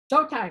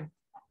Showtime.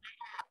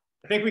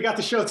 I think we got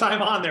the showtime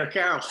on there,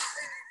 Carol.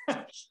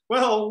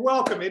 Well,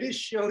 welcome. It is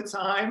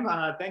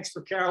showtime. Thanks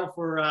for Carol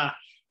for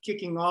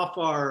kicking off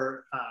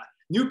our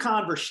new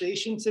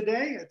conversation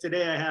today.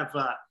 Today I have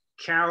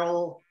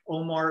Carol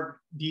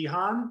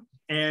Ohmart-Behan,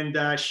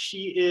 and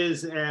she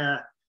is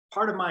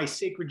part of my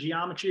sacred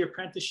geometry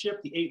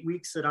apprenticeship, the 8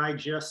 weeks that I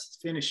just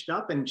finished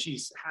up, and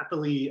she's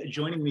happily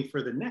joining me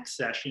for the next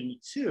session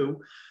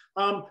too.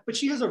 But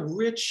she has a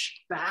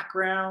rich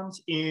background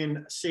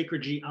in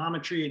sacred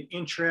geometry and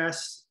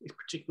interests,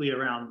 particularly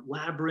around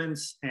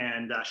labyrinths.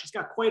 And she's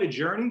got quite a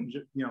journey,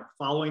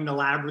 following the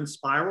labyrinth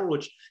spiral,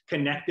 which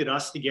connected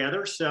us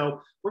together.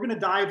 So we're going to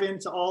dive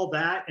into all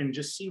that and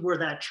just see where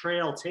that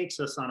trail takes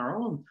us on our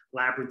own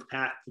labyrinth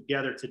path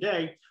together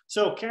today.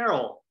 So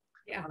Carol,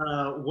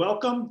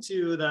 welcome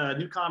to the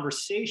new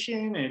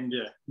conversation and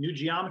new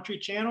geometry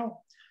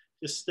channel.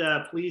 Just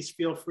please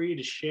feel free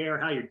to share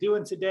how you're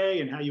doing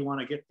today and how you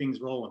want to get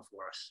things rolling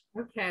for us.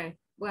 Okay,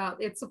 well,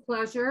 it's a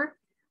pleasure,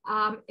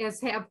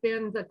 as have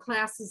been the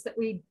classes that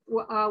we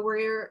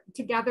were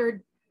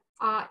together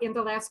in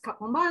the last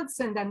couple of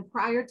months. And then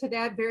prior to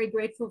that, very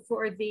grateful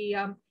for the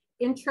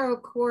intro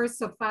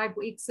course of 5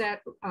 weeks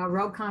at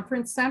Rogue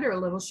Conference Center. A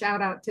little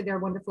shout out to their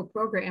wonderful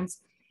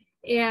programs.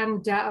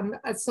 And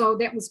so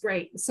that was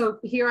great. So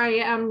here I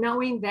am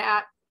knowing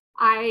that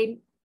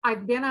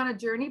I've been on a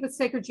journey with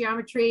sacred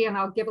geometry, and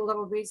I'll give a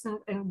little reason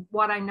and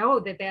what I know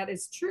that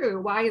is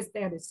true. Why is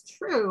that is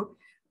true?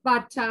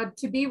 But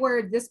to be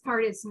where this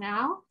part is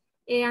now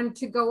and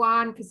to go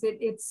on, because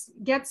it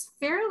gets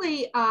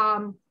fairly,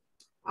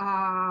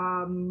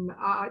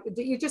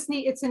 you just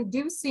need, it's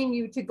inducing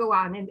you to go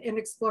on and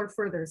explore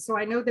further. So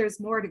I know there's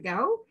more to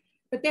go,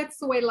 but that's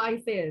the way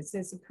life is.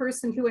 As a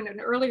person who in an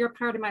earlier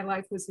part of my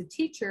life was a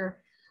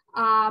teacher,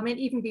 and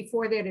even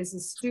before that as a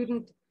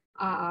student,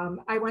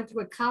 I went to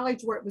a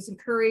college where it was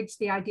encouraged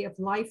the idea of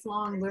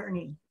lifelong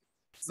learning.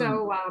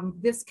 So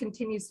this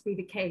continues to be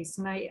the case.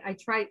 And I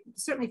try,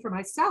 certainly for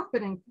myself,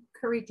 but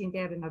encouraging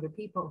that in other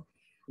people.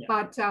 Yeah.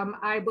 But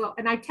I will,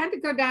 and I tend to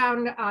go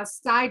down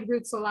side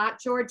routes a lot,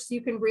 George, so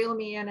you can reel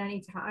me in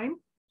anytime.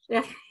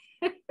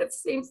 It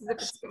seems as if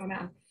it's going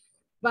on.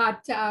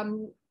 But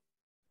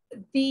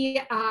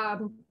the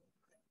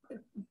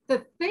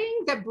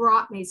thing that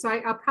brought me, so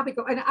I'll probably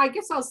go, and I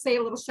guess I'll say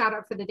a little shout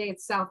out for the day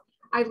itself.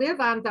 I live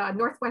on the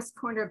northwest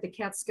corner of the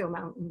Catskill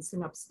Mountains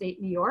in upstate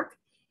New York.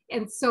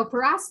 And so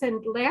for us,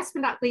 and last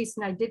but not least,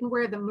 and I didn't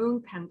wear the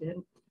moon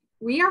pendant,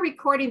 we are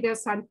recording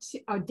this on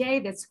a day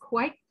that's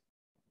quite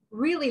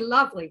really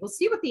lovely. We'll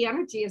see what the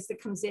energy is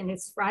that comes in.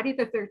 It's Friday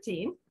the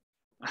 13th.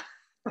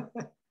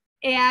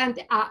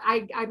 And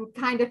I'm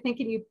kind of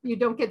thinking you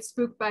don't get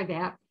spooked by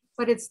that,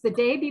 but it's the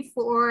day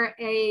before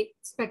a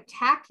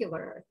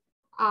spectacular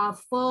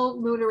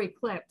full lunar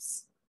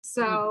eclipse.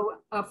 So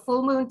a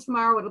full moon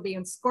tomorrow, it'll be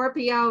in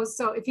Scorpio.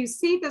 So if you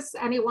see this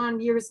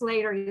anyone years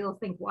later, you'll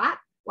think, what?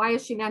 Why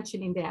is she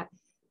mentioning that?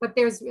 But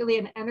there's really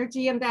an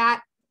energy in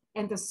that,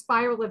 and the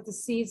spiral of the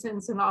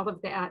seasons and all of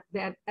that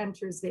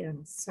enters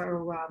in.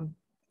 So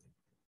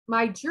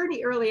my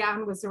journey early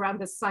on was around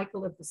the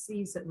cycle of the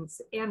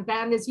seasons. And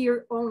then as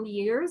your own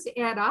years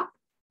add up,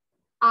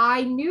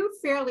 I knew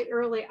fairly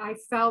early, I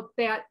felt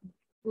that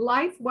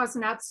life was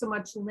not so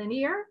much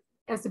linear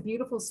as a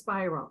beautiful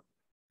spiral.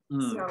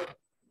 So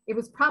it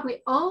was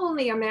probably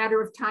only a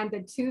matter of time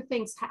that two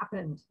things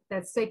happened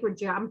that sacred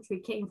geometry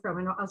came from.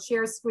 And I'll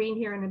share a screen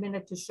here in a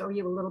minute to show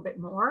you a little bit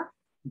more.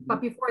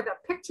 But before the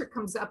picture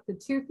comes up, the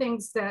two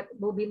things that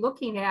we'll be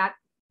looking at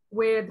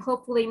with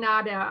hopefully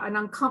not an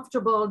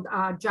uncomfortable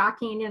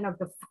jockeying in of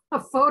a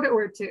photo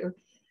or two,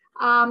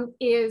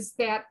 is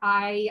that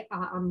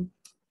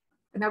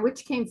now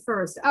which came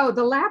first? Oh,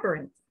 the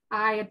Labyrinth.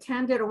 I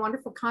attended a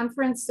wonderful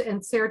conference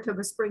in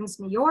Saratoga Springs,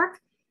 New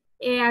York.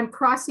 And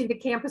crossing the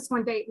campus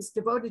one day, it was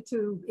devoted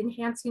to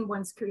enhancing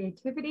one's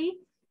creativity.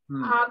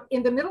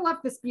 In the middle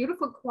of this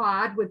beautiful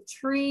quad with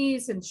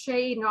trees and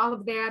shade and all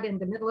of that, in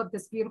the middle of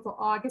this beautiful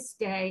August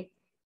day,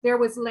 there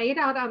was laid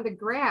out on the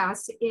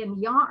grass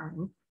in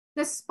yarn,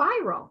 this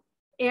spiral.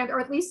 Or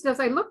at least as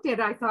I looked at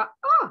it, I thought,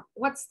 oh,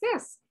 what's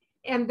this?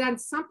 And then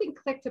something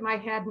clicked in my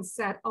head and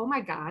said, oh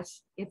my gosh,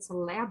 it's a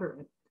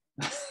labyrinth.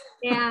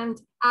 And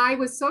I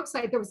was so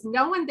excited. There was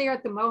no one there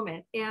at the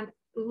moment. And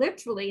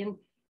literally, and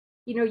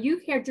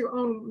you've had your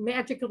own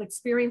magical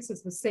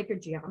experiences with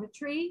sacred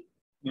geometry,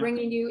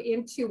 bringing you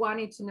into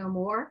wanting to know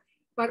more.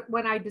 But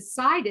when I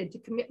decided to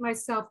commit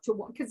myself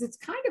to, because it's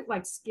kind of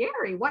like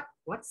scary,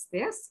 what's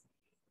this?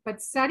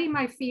 But setting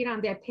my feet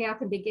on that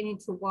path and beginning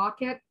to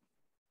walk it,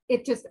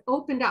 it just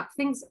opened up.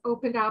 Things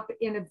opened up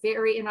in a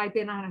very, and I've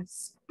been on a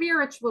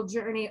spiritual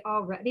journey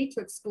already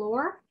to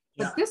explore.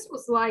 But this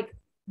was like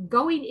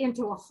going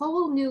into a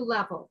whole new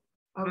level,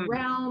 a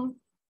realm,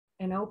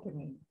 an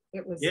opening.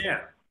 It was.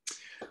 Yeah.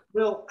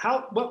 Well,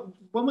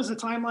 when was the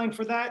timeline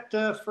for that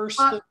first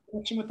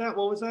connection with that?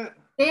 What was that?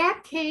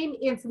 That came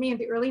in for me in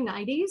the early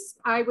 90s.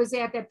 I was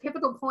at that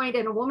pivotal point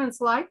in a woman's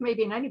life,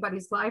 maybe in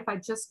anybody's life.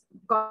 I'd just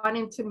gone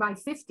into my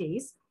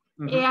 50s.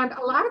 And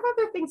a lot of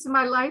other things in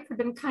my life had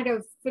been kind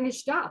of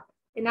finished up.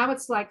 And now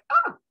it's like,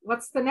 oh,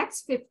 what's the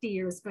next 50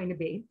 years going to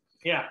be?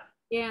 Yeah.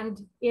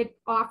 And it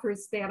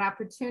offers that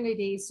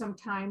opportunity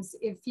sometimes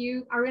if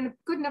you are in a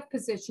good enough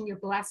position, you're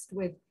blessed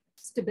with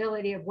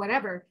stability of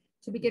whatever,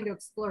 to begin to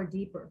explore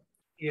deeper.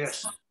 Yes.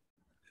 So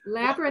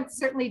Labyrinth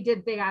certainly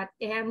did that.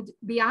 And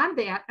beyond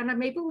that, and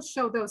maybe we'll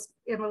show those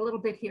in a little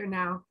bit here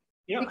now,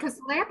 because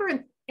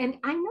Labyrinth, and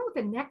I know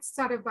the next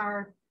set of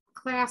our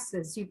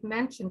classes you've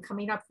mentioned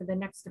coming up for the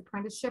next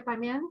apprenticeship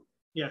I'm in,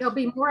 there'll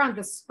be more on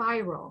the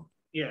spiral.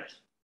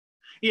 Yes.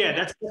 Yeah,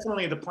 that's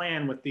definitely the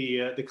plan with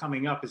the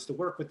coming up, is to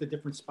work with the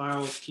different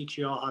spirals, teach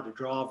you all how to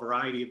draw a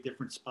variety of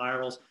different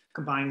spirals,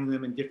 combining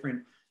them in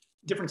different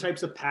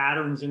types of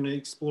patterns and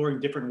exploring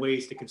different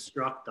ways to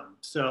construct them.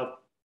 So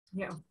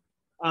yeah.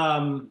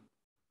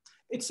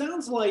 It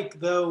sounds like,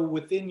 though,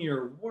 within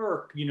your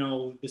work, you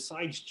know,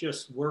 besides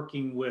just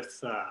working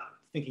with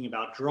thinking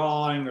about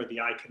drawing or the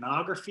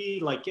iconography,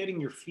 like getting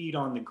your feet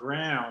on the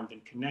ground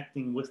and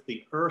connecting with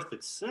the earth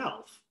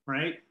itself,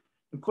 right?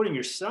 And putting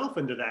yourself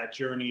into that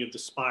journey of the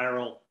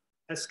spiral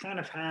has kind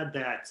of had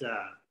that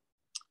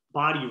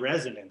body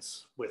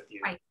resonance with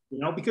you, right. You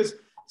know, because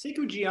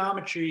sacred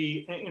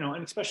geometry, you know,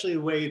 and especially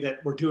the way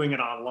that we're doing it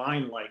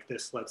online like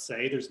this, let's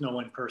say, there's no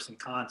in-person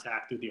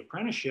contact through the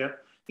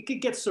apprenticeship, it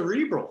could get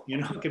cerebral, you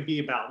know, it could be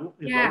about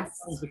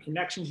the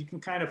connections. You can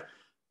kind of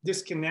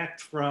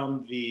disconnect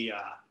from the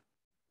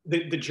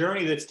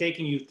journey that's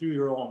taking you through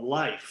your own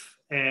life.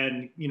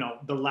 And, you know,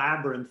 the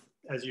labyrinth,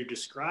 as you're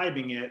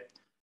describing it,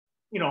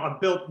 you know, I've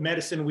built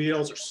medicine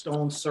wheels or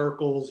stone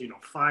circles, you know,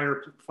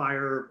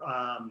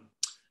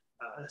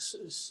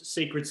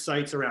 sacred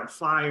sites around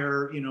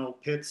fire, you know,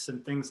 pits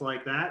and things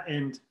like that.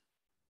 And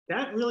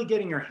that really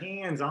getting your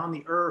hands on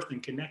the earth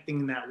and connecting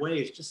in that way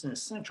is just an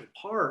essential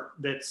part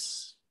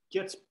that's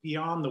gets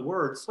beyond the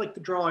words. It's like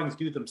the drawings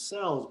do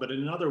themselves, but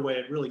in another way,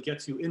 it really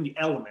gets you in the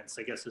elements,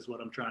 I guess is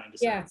what I'm trying to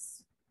say.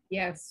 Yes,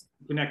 yes.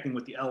 Connecting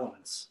with the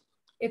elements.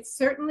 It's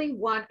certainly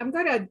one. I'm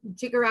going to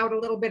jigger out a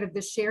little bit of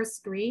the share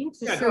screen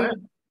to show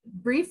you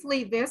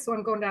briefly this. So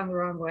I'm going down the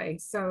wrong way.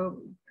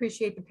 So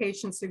appreciate the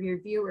patience of your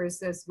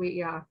viewers as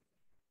we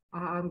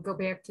go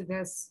back to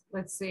this.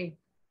 Let's see.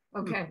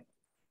 Okay.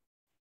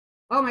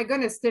 Oh my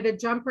goodness, did it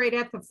jump right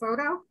at the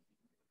photo?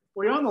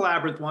 Well, you're on the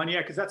Labyrinth one,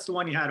 yeah, because that's the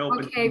one you had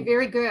open. Okay,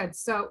 very good.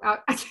 So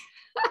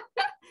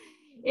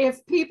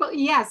if people,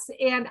 yes,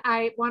 and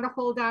I want to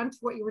hold on to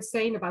what you were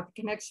saying about the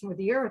connection with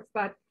the earth,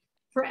 but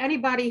for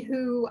anybody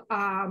who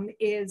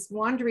is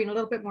wondering a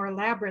little bit more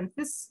Labyrinth,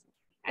 this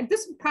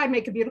would probably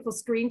make a beautiful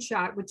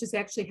screenshot, which is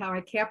actually how I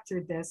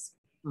captured this.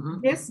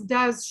 This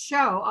does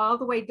show all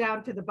the way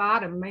down to the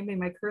bottom, maybe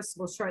my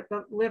cursor will show it,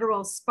 the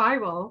literal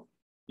spiral,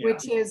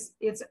 which is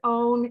its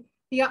own.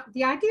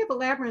 The idea of a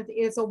labyrinth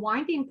is a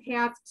winding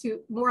path to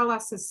more or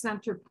less a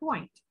center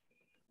point.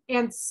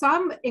 And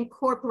some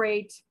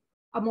incorporate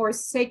a more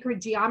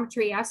sacred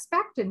geometry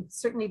aspect. And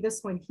certainly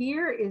this one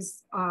here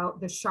is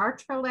the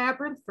Chartres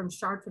Labyrinth from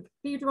Chartres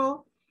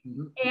Cathedral.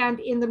 And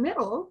in the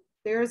middle,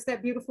 there's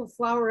that beautiful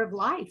flower of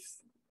life.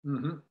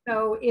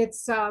 So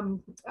it's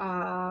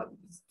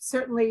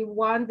certainly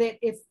one that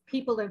if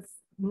people have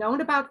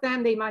known about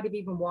them, they might have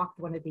even walked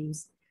one of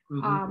these.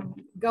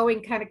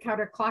 Going kind of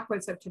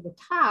counterclockwise up to the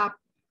top,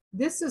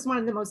 this is one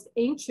of the most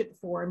ancient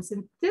forms.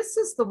 And this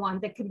is the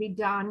one that can be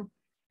done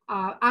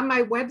on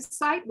my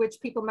website, which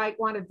people might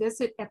want to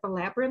visit at the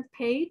Labyrinth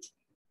page.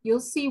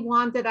 You'll see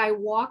one that I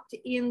walked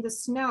in the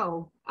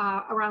snow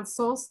around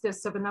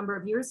solstice of a number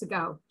of years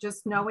ago,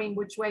 just knowing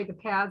which way the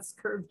paths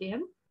curved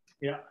in.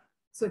 Yeah.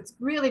 So it's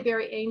really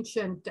very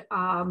ancient.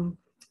 And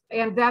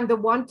then the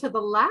one to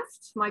the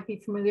left might be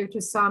familiar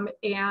to some,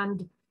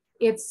 and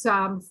it's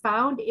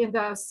found in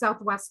the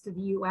southwest of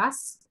the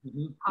US.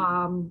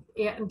 And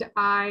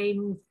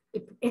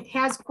it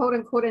has quote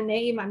unquote a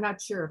name. I'm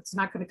not sure. It's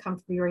not going to come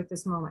to me right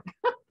this moment.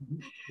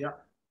 Yeah.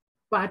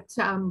 But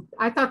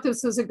I thought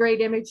this was a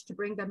great image to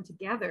bring them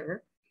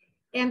together.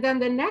 And then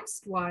the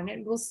next one,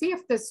 and we'll see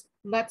if this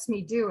lets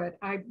me do it.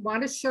 I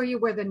want to show you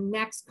where the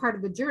next part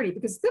of the journey,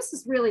 because this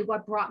is really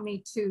what brought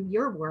me to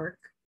your work.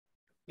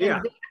 Yeah.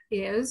 And that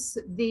is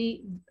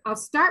I'll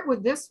start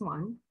with this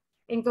one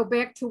and go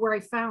back to where I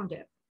found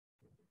it,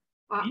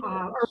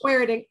 or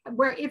where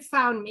it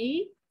found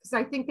me, because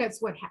I think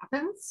that's what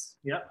happens.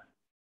 Yeah.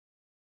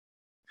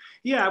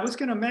 Yeah, I was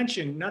going to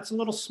mention, that's a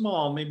little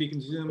small. Maybe you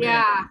can zoom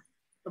in.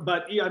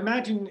 But yeah, I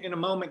imagine in a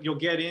moment you'll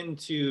get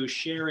into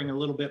sharing a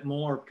little bit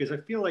more, because I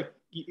feel like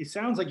it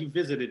sounds like you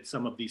visited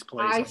some of these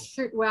places.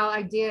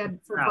 I did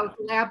for both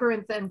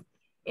Labyrinth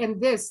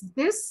and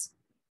this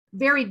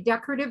very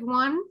decorative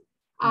one.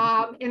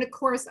 And of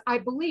course, I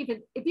believe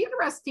it'd be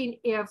interesting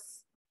if,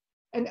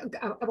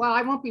 well,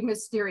 I won't be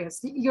mysterious.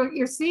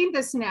 You're seeing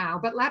this now,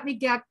 but let me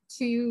get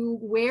to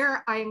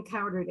where I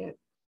encountered it,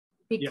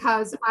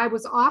 because I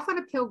was off on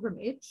a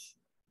pilgrimage.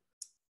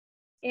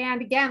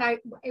 And again,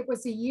 it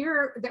was a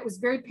year that was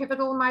very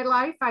pivotal in my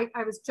life.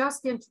 I was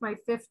just into my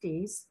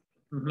 50s.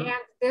 And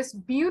this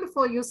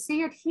beautiful, you'll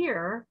see it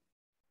here.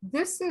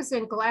 This is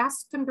in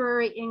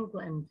Glastonbury,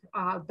 England,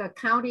 the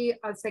county,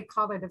 as they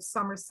call it, of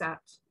Somerset.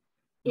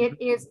 It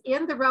is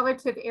in the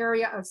relative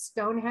area of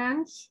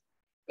Stonehenge,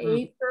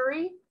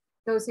 Avebury,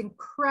 those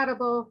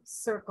incredible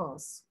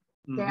circles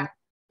that,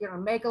 you know,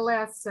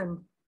 megaliths and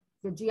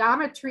the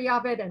geometry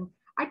of it. And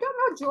I don't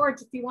know,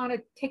 George, if you want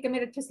to take a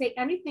minute to say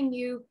anything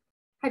you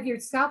have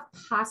yourself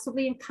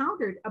possibly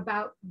encountered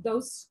about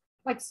those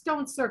like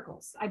stone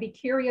circles. I'd be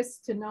curious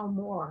to know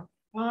more.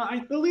 I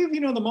believe, you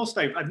know, the most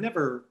I've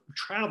never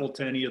traveled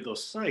to any of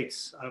those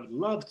sites. I would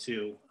love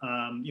to,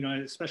 you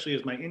know, especially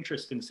as my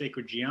interest in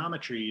sacred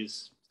geometry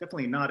is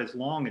definitely not as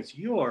long as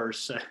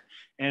yours.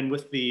 And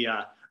with the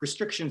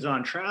restrictions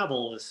on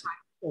travel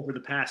over the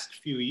past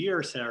few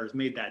years has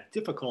made that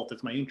difficult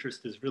as my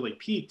interest has really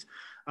peaked.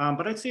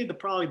 But I'd say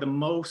probably the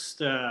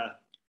most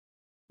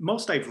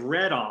I've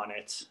read on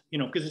it, you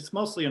know, because it's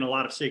mostly in a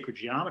lot of sacred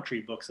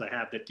geometry books I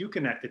have that do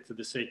connect it to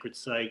the sacred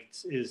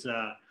sites, is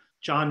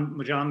John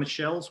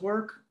Michel's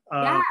work.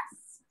 Yes,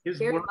 his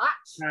very work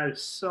much.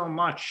 has so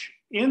much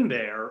in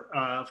there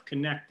of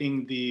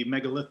connecting the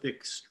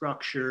megalithic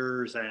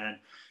structures and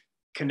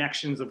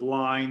connections of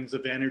lines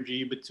of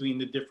energy between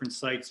the different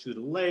sites through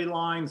the ley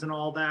lines and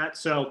all that.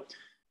 So,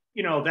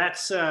 you know,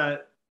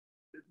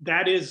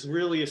 that is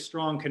really a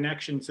strong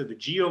connection to the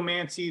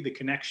geomancy, the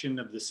connection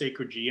of the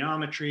sacred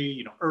geometry,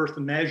 you know, earth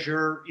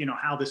measure, you know,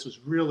 how this was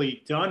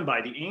really done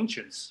by the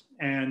ancients.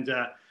 And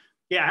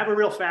yeah, I have a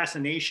real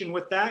fascination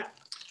with that.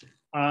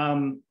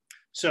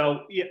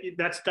 So yeah,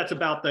 that's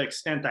about the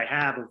extent I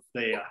have of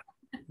the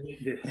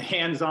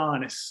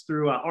hands-on is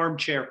through an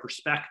armchair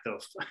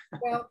perspective.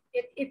 Well,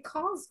 it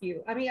calls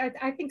you. I mean,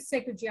 I think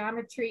sacred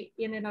geometry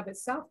in and of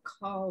itself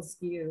calls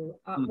you,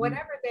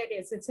 whatever that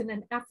is, it's an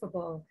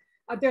ineffable.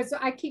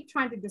 I keep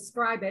trying to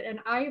describe it, and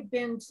I have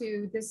been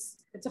to this,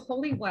 it's a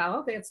holy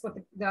well. That's what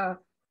the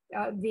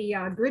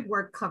grid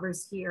work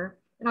covers here.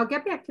 And I'll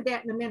get back to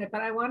that in a minute,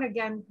 but I want to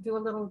again do a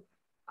little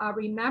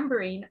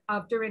remembering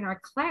of during our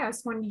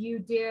class when you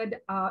did,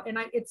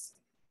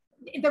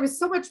 there was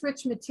so much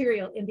rich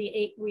material in the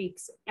 8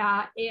 weeks.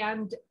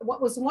 And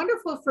what was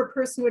wonderful for a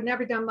person who had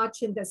never done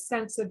much in the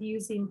sense of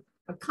using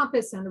a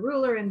compass and a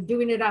ruler and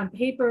doing it on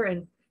paper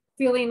and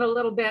feeling a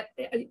little bit,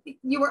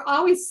 you were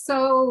always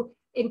so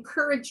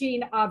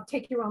encouraging of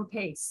take your own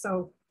pace.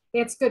 So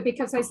that's good,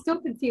 because I still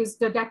confuse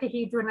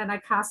dodecahedron and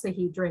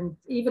icosahedron,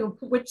 even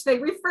which they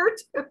refer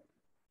to.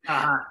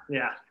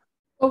 Yeah.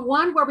 The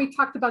one where we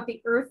talked about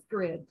the earth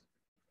grid,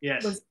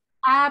 yes, was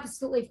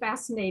absolutely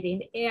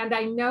fascinating. And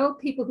I know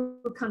people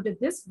who come to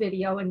this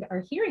video and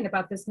are hearing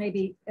about this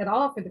maybe at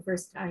all for the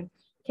first time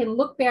can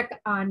look back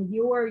on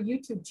your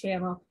YouTube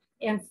channel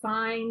and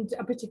find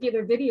a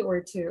particular video or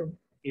two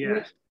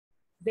with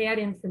that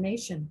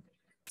information.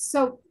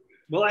 So,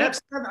 well,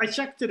 I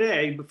checked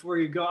today before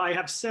you go, I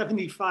have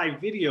 75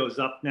 videos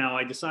up now.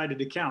 I decided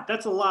to count.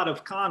 That's a lot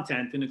of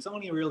content, and it's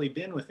only really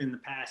been within the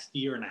past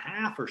year and a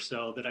half or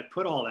so that I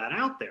put all that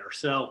out there.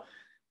 So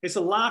it's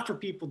a lot for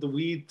people to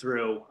weed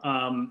through,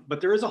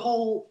 but there is a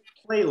whole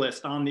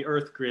playlist on the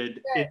Earth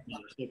Grid,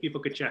 so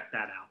people could check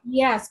that out.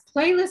 Yes,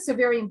 playlists are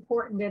very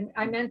important. And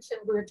I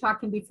mentioned, we were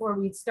talking before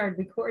we started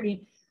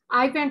recording,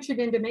 I ventured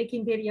into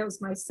making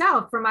videos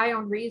myself for my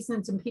own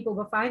reasons, and people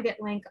will find that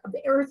link.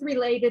 The Earth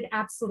related,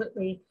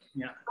 absolutely.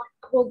 Yeah.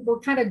 We'll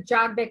kind of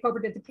jog back over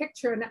to the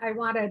picture, and I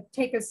want to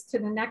take us to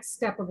the next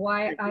step of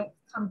why I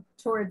come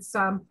towards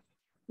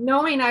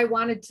knowing I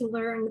wanted to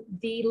learn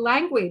the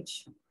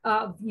language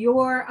of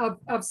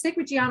of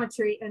sacred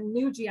geometry and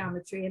new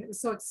geometry, and it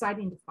was so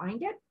exciting to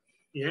find it.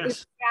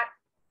 Yes.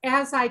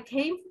 As I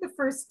came for the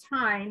first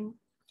time,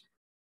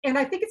 and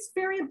I think it's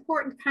very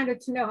important kind of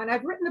to know, and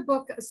I've written a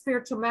book, a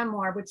spiritual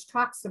memoir, which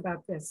talks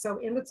about this. So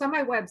it's on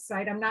my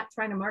website. I'm not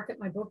trying to market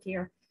my book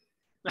here,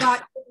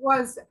 but it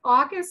was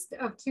August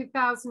of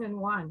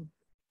 2001.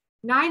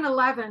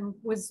 9/11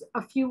 was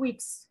a few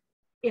weeks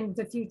in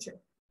the future.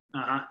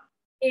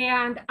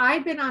 And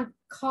I've been on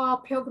call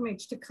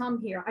pilgrimage to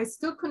come here. I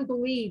still couldn't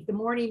believe the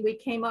morning we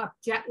came up,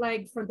 jet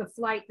lagged for the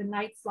flight, the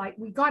night flight.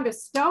 We'd gone to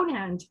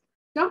Stonehenge.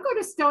 Don't go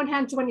to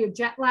Stonehenge when you're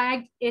jet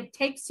lagged. It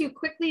takes you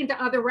quickly into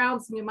other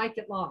realms and you might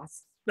get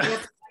lost.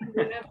 It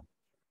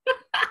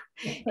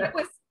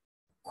was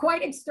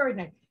quite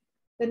extraordinary.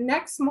 The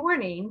next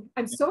morning,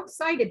 I'm so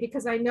excited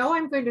because I know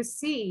I'm going to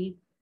see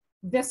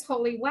this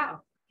holy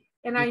well.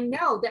 And I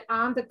know that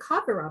on the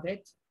cover of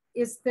it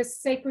is this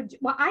sacred,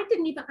 well, I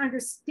didn't even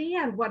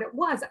understand what it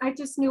was. I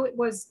just knew it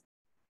was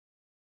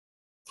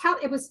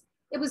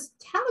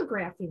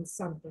telegraphing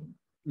something.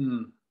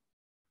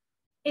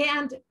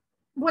 And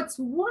what's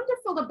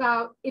wonderful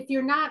about, if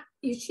you're not,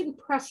 you shouldn't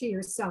pressure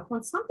yourself.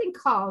 When something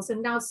calls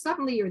and now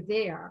suddenly you're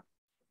there,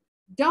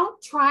 don't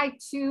try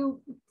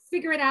to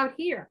figure it out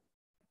here.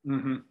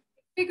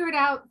 Figure it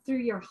out through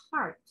your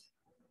heart.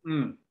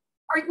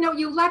 Or no,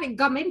 you let it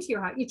come into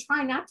your heart. You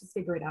try not to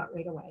figure it out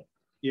right away.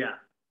 Yeah.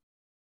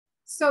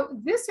 So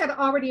this had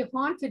already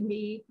haunted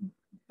me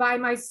by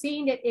my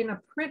seeing it in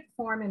a print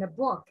form in a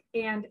book.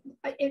 And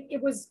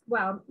it was,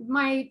 well,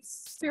 my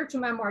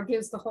spiritual memoir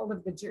gives the whole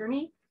of the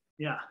journey.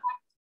 Yeah.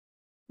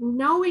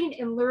 Knowing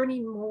and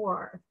learning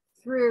more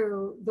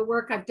through the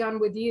work I've done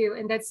with you,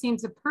 and that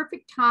seems a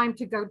perfect time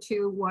to go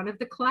to one of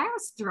the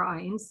class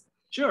drawings.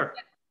 Sure.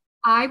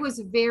 I was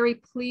very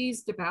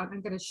pleased about.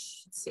 I'm going to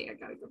see. I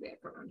got to go back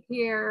around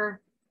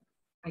here.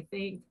 I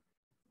think.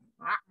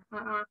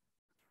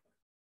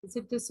 Has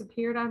it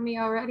disappeared on me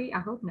already? I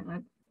hope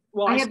not.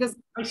 Well, I have this.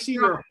 I see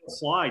your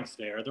slides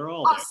there. They're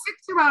all Oh, there.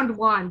 6 around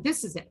 1.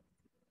 This is it.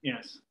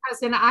 Yes.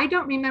 And I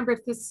don't remember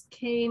if this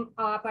came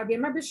up. I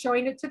remember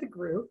showing it to the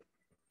group.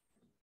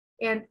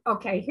 And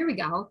okay, here we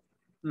go.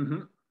 Mm-hmm.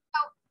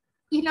 So,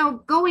 you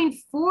know, going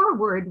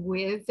forward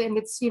with, and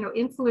it's, you know,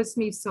 influenced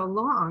me so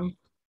long,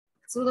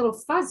 it's a little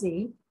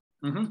fuzzy.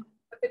 Mm-hmm.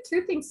 But the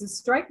two things that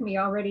strike me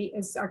already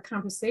as our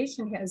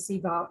conversation is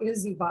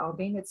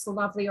evolving. It's a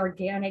lovely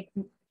organic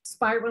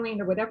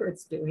spiraling or whatever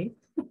it's doing,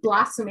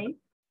 blossoming.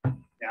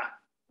 Yeah.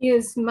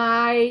 Is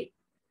my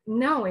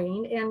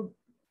knowing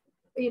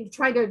and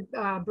try to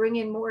bring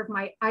in more of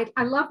my,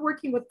 I love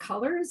working with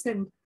colors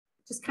and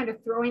just kind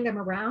of throwing them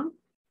around.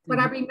 But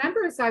I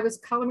remember as I was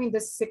coloring the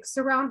 6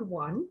 around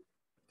 1,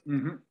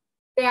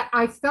 that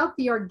I felt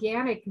the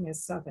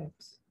organicness of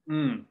it.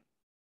 Mm.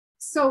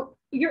 So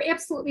you're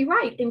absolutely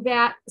right in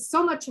that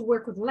so much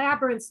work with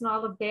labyrinths and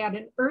all of that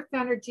and earth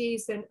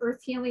energies and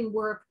earth healing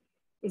work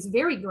is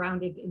very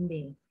grounded in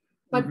me.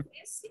 But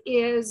this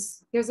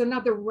is, there's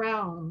another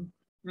realm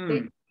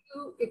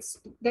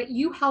that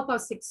you help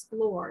us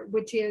explore,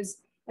 which is,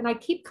 and I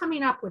keep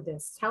coming up with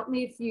this, help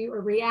me if you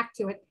react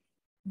to it.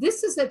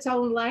 This is its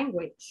own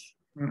language.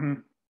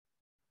 And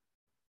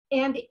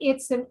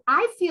it's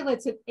I feel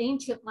it's an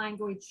ancient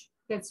language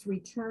that's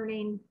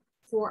returning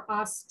for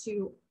us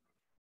to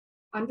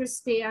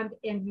understand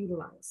and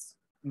utilize.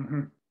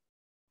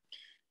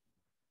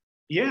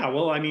 Yeah,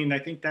 well, I mean, I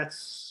think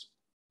that's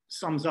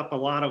sums up a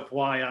lot of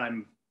why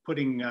I'm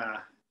putting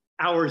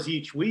hours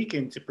each week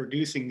into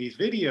producing these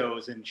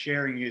videos and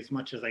sharing as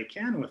much as I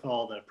can with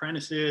all the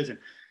apprentices. And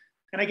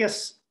I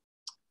guess,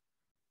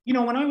 you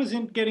know, when I was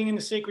getting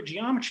into sacred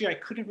geometry, I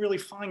couldn't really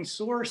find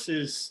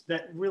sources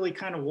that really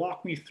kind of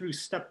walk me through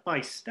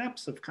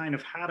step-by-steps of kind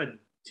of how to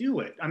do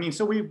it. I mean,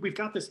 so we've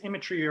got this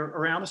imagery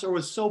around us, or it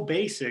was so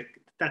basic,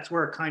 that's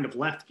where it kind of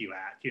left you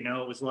at, you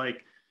know, it was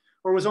like,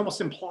 or it was almost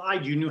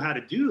implied you knew how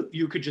to do it.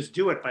 You could just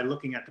do it by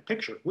looking at the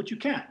picture, which you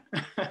can.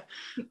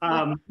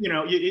 You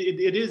know,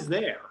 it is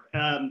there.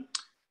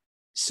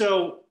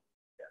 So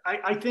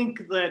I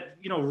think that,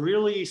 you know,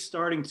 really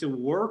starting to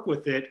work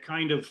with it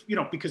kind of, you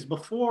know, because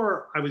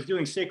before I was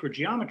doing sacred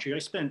geometry, I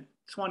spent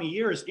 20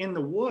 years in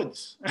the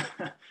woods.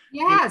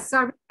 Yes, I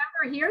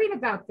remember hearing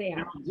about that. You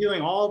know,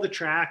 doing all the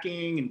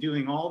tracking and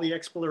doing all the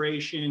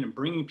exploration and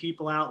bringing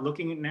people out,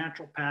 looking at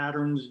natural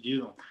patterns, you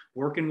know,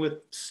 working with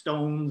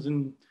stones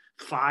and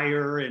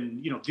fire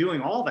and, you know,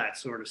 doing all that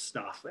sort of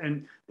stuff.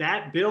 And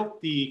that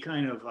built the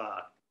kind of,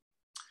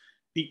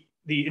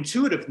 the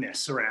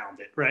intuitiveness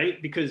around it,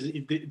 right? Because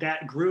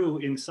that grew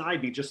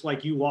inside me, just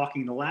like you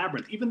walking the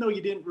labyrinth. Even though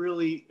you didn't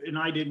really, and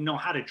I didn't know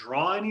how to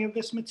draw any of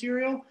this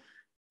material,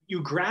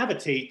 you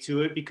gravitate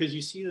to it because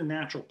you see the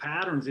natural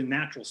patterns in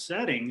natural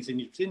settings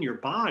and it's in your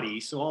body.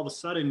 So all of a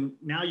sudden,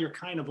 now you're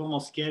kind of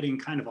almost getting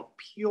kind of a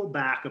peel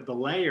back of the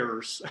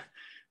layers,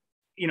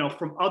 you know,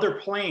 from other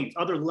planes,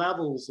 other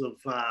levels of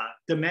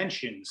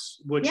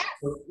dimensions, which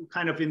are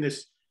kind of in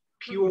this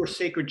pure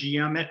sacred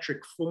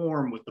geometric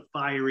form with the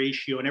phi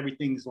ratio and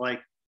everything's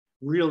like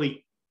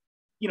really,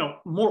 you know,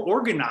 more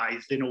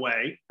organized in a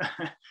way,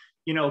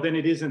 you know, than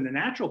it is in the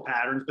natural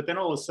patterns. But then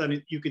all of a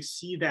sudden you could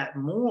see that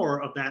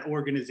more of that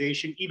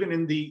organization, even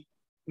in the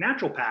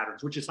natural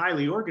patterns, which is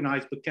highly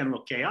organized, but can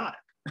look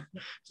chaotic.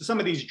 So some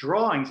of these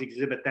drawings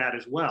exhibit that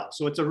as well.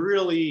 So it's a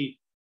really,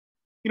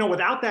 you know,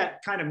 without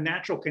that kind of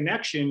natural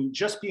connection,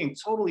 just being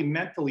totally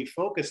mentally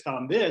focused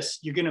on this,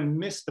 you're going to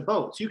miss the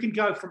boat. So you can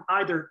go from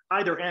either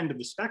end of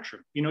the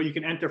spectrum. You know, you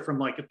can enter from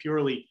like a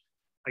purely,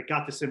 I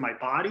got this in my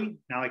body,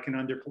 now I can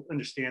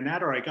understand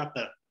that, or I got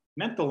the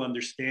mental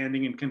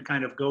understanding and can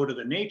kind of go to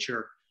the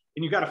nature.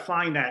 And you got to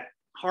find that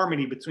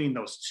harmony between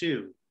those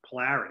two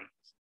polarities,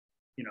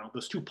 you know,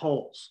 those two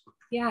poles.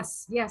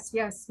 Yes, yes,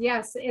 yes,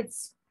 yes.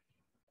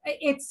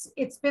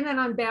 It's been an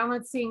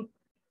unbalancing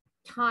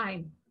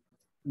time.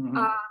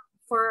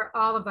 For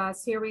all of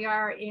us. Here we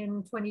are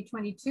in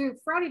 2022,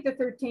 Friday the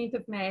 13th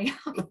of May.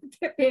 I'll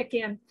get back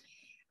in.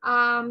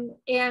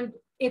 And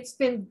it's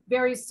been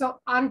very so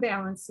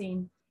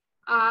unbalancing.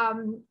 I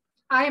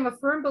am a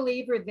firm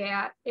believer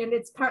that, and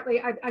it's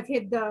partly, I've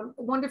had the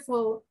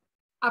wonderful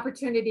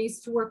opportunities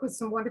to work with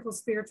some wonderful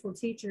spiritual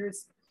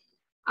teachers.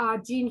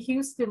 Jean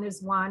Houston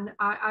is one.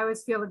 I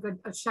always feel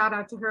a shout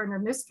out to her and her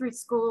mystery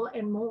school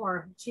and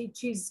more.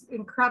 She's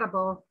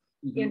incredible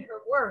in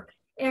her work.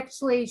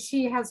 Actually,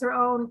 she has her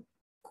own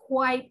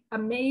quite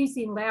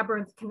amazing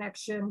labyrinth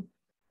connection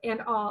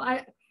and all.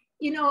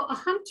 You know,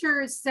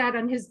 Hunter said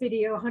on his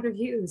video, Hunter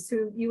Hughes,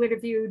 who you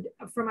interviewed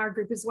from our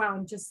group as well,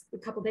 and just a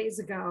couple days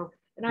ago.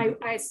 And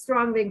I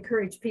strongly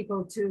encourage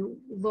people to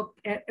look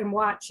at and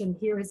watch and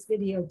hear his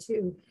video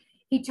too.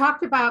 He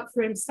talked about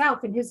for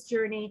himself in his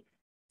journey,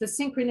 the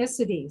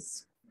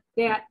synchronicities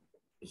that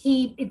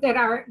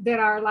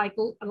are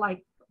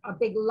like a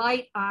big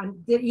light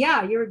on,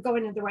 yeah, you're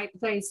going in the right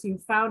place. You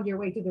found your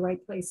way to the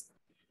right place.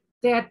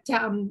 That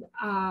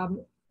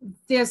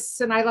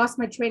this, and I lost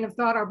my train of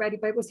thought already,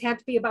 but it was had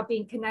to be about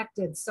being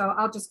connected. So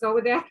I'll just go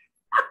with that.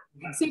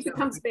 See if it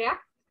comes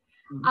back.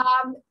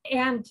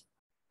 And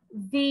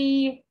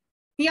the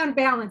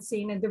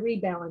unbalancing and the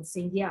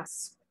rebalancing,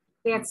 yes,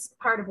 that's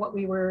part of what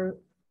we were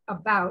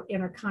about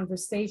in our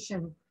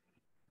conversation.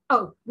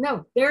 Oh,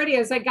 no, there it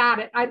is. I got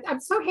it. I'm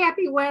so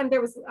happy when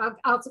there was,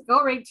 I'll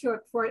go right to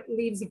it before it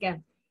leaves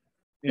again.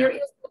 Yeah. There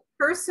is a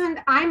person,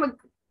 I'm a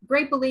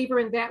great believer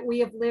in that we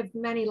have lived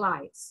many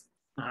lives.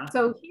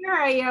 So here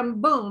I am,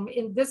 boom,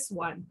 in this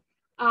one.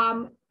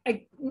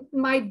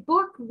 My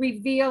book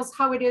reveals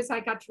how it is I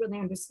got to really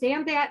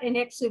understand that. And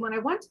actually, when I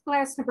went to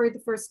Glastonbury the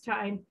first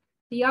time,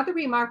 the other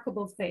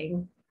remarkable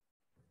thing,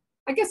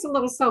 I guess a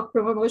little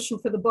self-promotion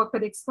for the book,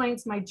 but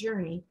explains my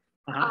journey.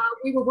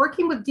 We were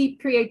working with deep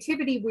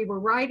creativity. We were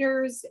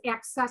writers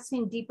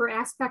accessing deeper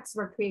aspects of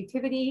our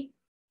creativity.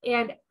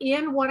 And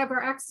in one of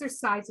our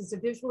exercises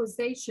of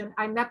visualization,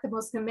 I met the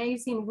most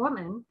amazing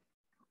woman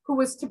who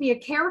was to be a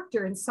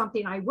character in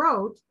something I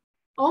wrote,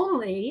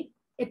 only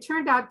it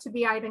turned out to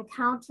be I'd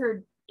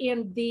encountered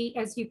in the,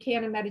 as you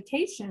can in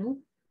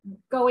meditation,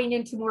 going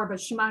into more of a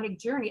shamanic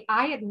journey,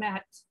 I had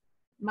met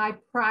my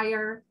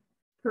prior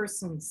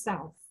person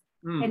self,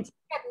 and she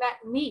had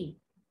met me.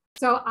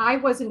 So I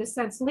was, in a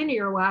sense,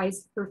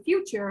 linear-wise, her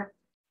future,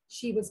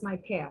 she was my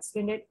past.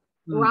 And it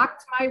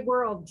rocked my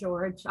world,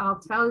 George, I'll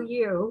tell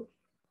you.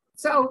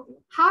 So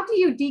how do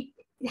you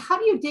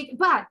dig,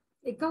 but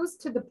it goes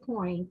to the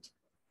point,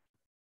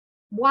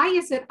 why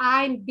is it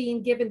I'm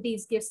being given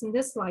these gifts in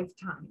this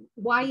lifetime?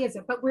 Why is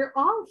it? But we're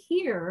all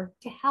here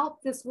to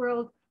help this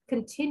world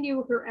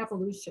continue her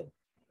evolution.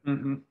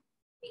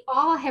 We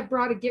all have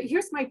brought a gift.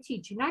 Here's my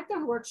teaching. I've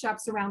done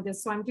workshops around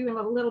this, so I'm doing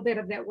a little bit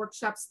of that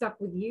workshop stuff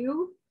with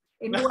you.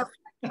 And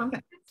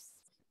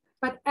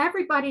but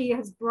everybody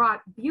has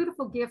brought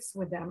beautiful gifts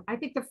with them. I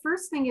think the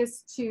first thing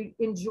is to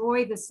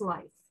enjoy this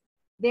life.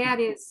 That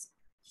is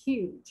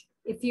huge.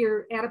 If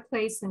you're at a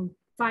place and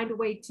find a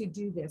way to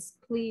do this,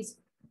 please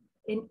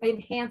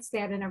enhance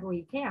that in every way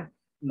you can.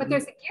 But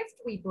there's a gift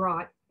we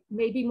brought,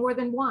 maybe more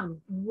than one.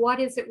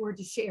 What is it we're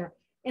to share?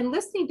 And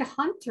listening to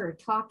Hunter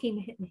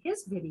talking in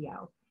his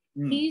video,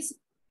 he's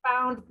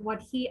found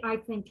what he, I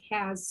think,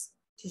 has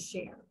to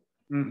share.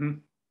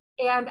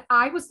 And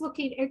I was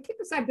looking, and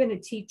because I've been a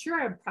teacher,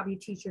 I'm probably a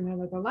teacher in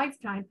another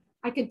lifetime,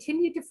 I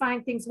continue to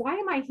find things. Why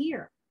am I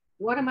here?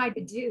 What am I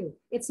to do?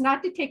 It's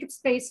not to take up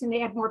space and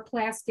add more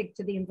plastic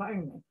to the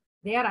environment.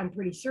 That I'm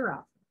pretty sure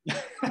of.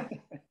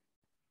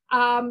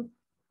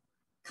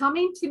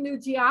 Coming to New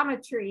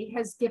Geometry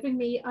has given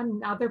me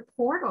another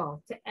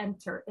portal to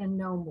enter and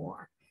know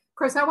more. Of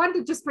course, I wanted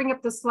to just bring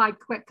up the slide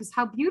quick because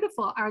how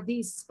beautiful are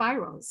these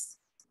spirals?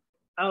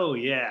 Oh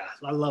yeah,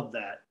 I love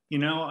that. You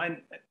know,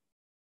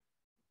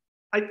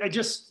 I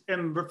just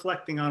am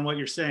reflecting on what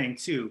you're saying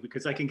too,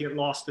 because I can get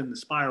lost in the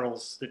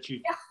spirals that you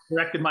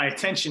directed my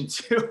attention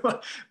to.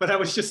 But I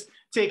was just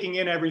taking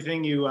in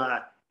everything you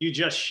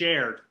just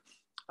shared.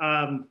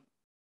 I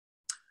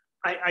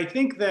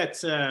think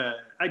that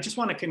I just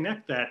want to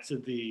connect that to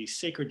the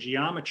sacred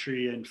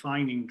geometry and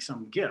finding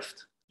some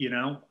gift, you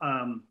know.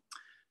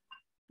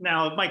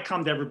 Now, it might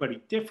come to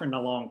everybody different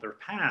along their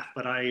path,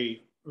 but I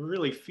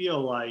really feel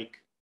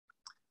like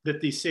that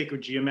these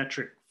sacred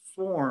geometric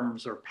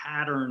forms or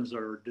patterns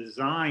or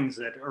designs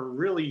that are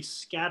really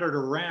scattered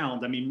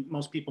around. I mean,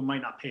 most people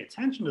might not pay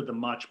attention to them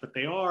much, but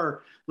they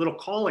are little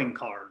calling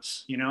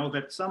cards, you know,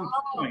 that some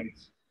point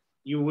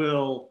you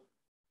will,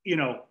 you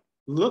know,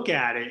 look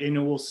at it and it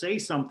will say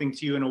something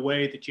to you in a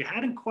way that you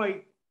hadn't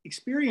quite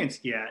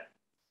experienced yet.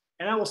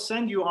 And I will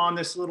send you on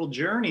this little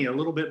journey a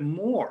little bit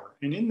more.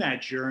 And in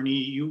that journey,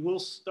 you will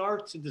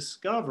start to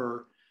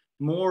discover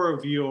more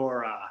of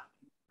your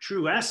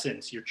true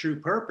essence, your true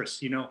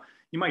purpose. You know,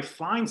 you might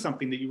find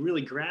something that you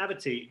really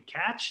gravitate and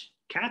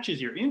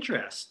catches your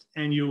interest.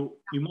 And you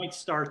might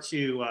start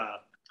to,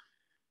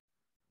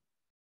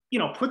 you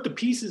know, put the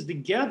pieces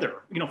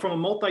together, you know, from a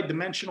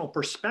multi-dimensional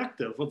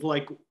perspective of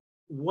like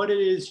what it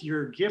is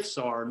your gifts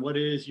are and what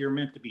it is you're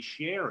meant to be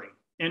sharing.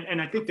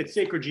 And I think that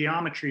sacred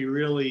geometry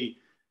really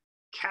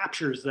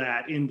captures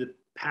that in the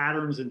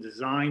patterns and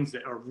designs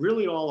that are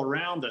really all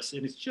around us.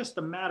 And it's just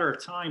a matter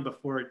of time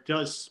before it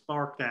does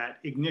spark that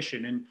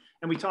ignition.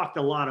 And we talked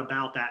a lot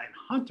about that in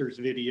Hunter's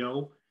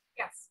video.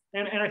 Yes.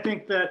 And I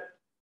think that,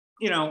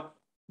 you know,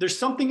 there's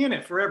something in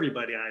it for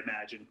everybody, I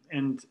imagine.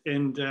 And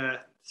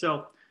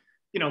so,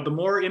 you know, the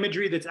more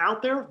imagery that's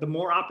out there, the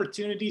more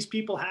opportunities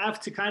people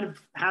have to kind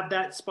of have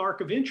that spark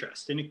of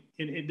interest. And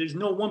there's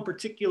no one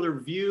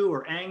particular view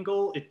or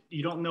angle.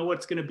 You don't know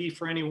what's going to be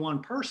for any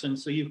one person.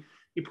 So you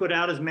put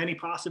out as many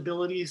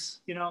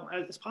possibilities, you know,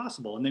 as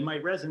possible, and they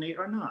might resonate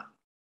or not.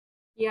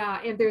 Yeah,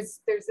 and there's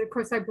of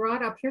course I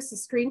brought up, here's a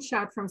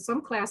screenshot from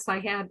some class I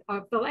had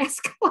of the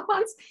last couple of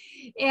months,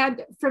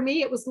 and for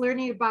me it was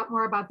learning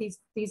more about these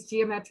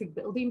geometric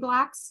building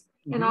blocks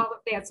and all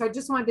of that. So I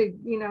just wanted to,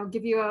 you know,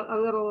 give you a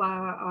little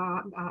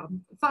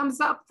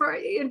thumbs up for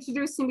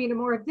introducing me to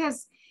more of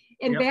this.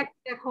 And Yep. back to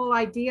that whole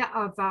idea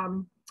of,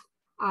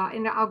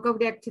 and I'll go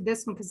back to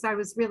this one because I've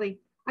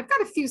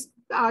got a few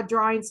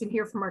drawings in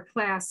here from our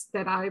class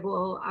that I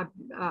will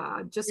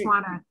just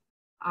want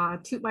to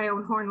toot my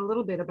own horn a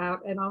little bit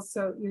about, and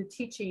also your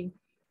teaching.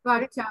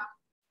 But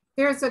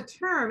there's a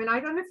term, and I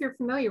don't know if you're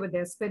familiar with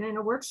this, but in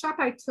a workshop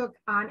I took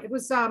on, it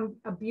was a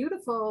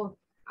beautiful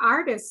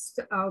artist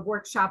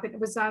workshop, and it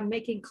was on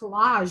making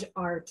collage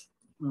art,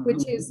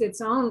 which is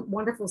its own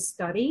wonderful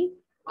study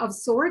of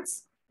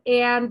sorts.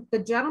 And the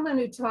gentleman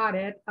who taught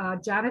it,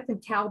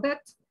 Jonathan Talbot,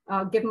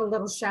 give him a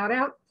little shout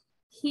out.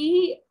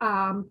 He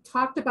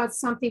talked about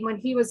something when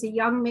he was a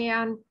young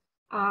man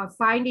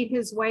finding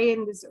his way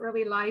in his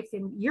early life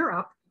in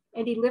Europe.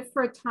 And he lived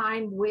for a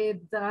time with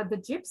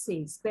the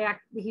gypsies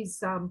back.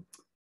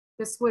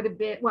 This would have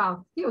been,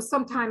 well,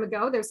 some time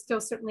ago. There's still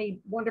certainly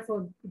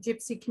wonderful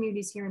gypsy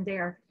communities here and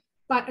there,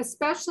 but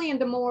especially in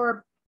the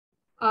more,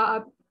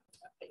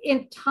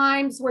 in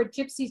times where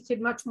gypsies did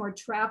much more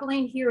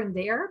traveling here and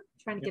there,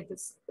 trying to get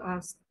this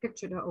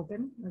picture to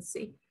open, let's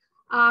see.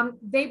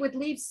 They would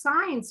leave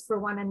signs for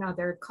one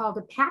another called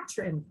a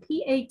patron,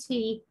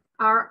 Patrin,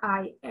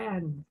 a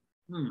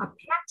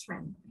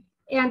patron.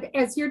 And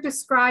as you're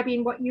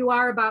describing what you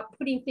are about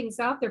putting things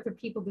out there for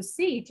people to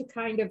see, to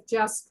kind of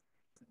just,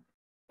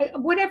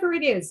 whatever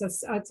it is,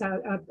 it's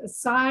a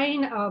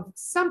sign of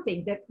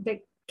something that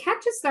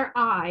catches their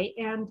eye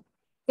and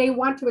they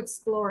want to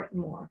explore it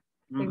more.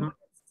 They want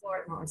to explore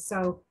it more.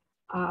 So,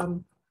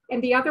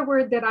 and the other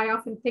word that I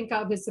often think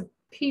of is the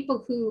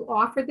people who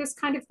offer this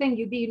kind of thing,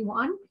 you being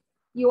one,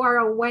 you are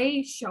a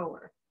way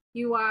shower.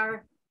 You're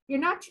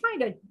not trying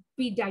to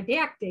be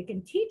didactic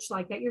and teach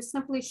like that. You're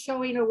simply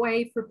showing a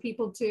way for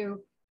people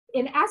to,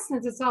 in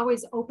essence, it's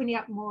always opening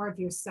up more of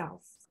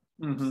yourself.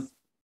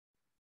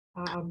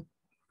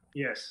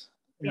 Yes.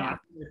 Yeah.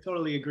 I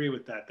totally agree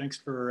with that. Thanks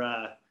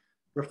for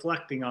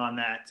reflecting on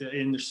that.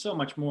 And there's so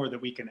much more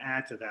that we can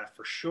add to that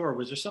for sure.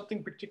 Was there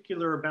something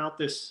particular about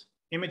this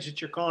image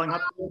that you're calling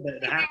up here,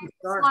 the happy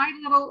start? Slide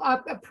little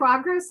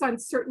progress on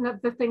certain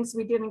of the things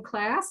we did in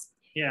class.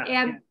 Yeah.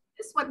 And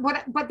this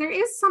but there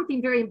is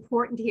something very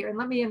important here, and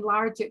let me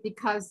enlarge it,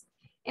 because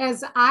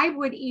as I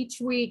would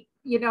each week,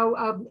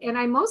 and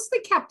I mostly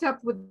kept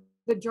up with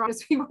the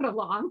drawings as we went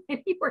along, and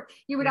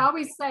you would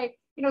always say,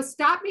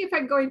 stop me if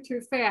I'm going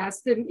too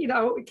fast, and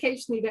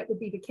occasionally that would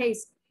be the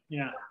case.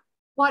 Yeah.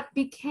 What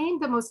became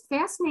the most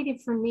fascinating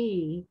for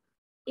me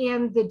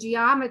in the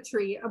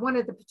geometry, one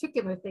of the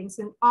particular things,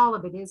 and all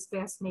of it is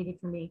fascinating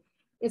for me,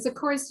 is of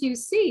course you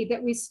see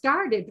that we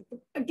started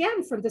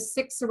again from the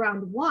 6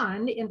 around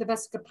 1 in the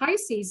Vesica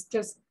Pisces,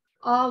 just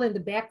all in the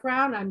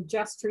background. I'm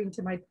gesturing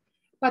to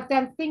but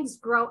then things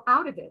grow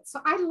out of it. So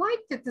I like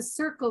that the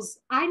circles,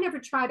 I never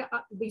try to,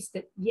 at least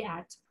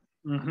yet,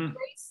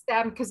 erase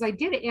them, because I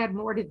did add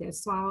more to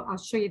this. So I'll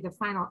show you the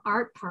final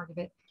art part of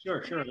it.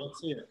 Sure, let's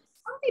see it.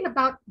 Something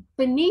about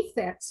beneath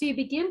that, so you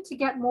begin to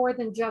get more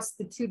than just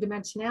the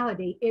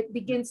two-dimensionality. It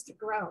begins to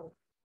grow.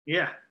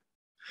 Yeah.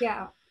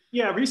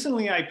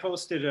 Recently I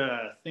posted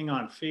a thing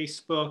on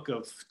Facebook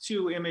of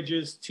 2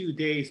 images, 2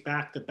 days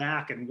back to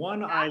back, and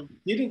one I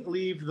didn't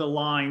leave the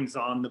lines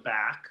on the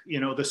back,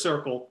 the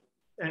circle,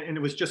 and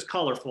it was just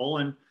colorful,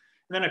 and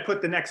then I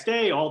put the next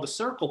day all the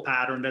circle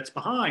pattern that's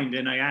behind,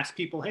 and I asked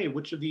people, hey,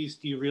 which of these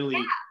do you really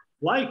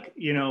like,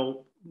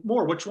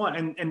 more, which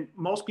one? And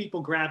most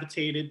people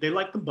gravitated, they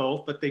like them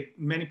both, but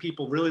many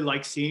people really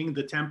like seeing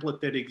the template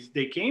that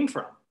they came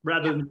from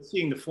rather than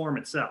seeing the form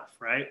itself,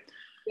 right?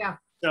 Yeah.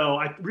 So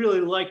I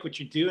really like what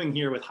you're doing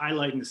here with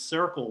highlighting the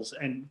circles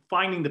and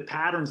finding the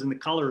patterns and the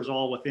colors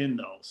all within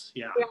those.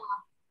 Yeah.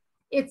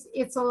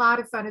 It's a lot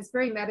of fun. It's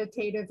very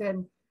meditative,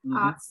 and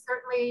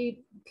certainly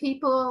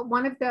people,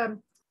 one of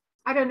them,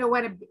 I don't know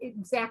when it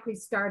exactly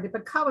started,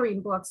 but coloring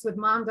books with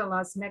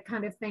mandalas and that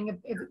kind of thing have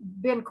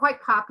been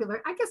quite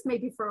popular, I guess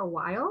maybe for a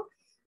while,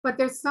 but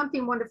there's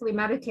something wonderfully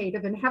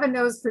meditative, and heaven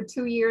knows for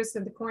 2 years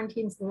of the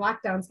quarantines, the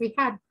lockdowns, we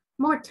had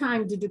more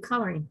time to do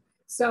coloring.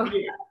 So.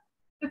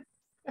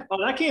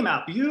 Oh, that came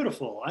out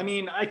beautiful. I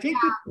mean, I think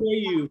the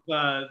way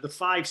the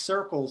 5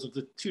 circles of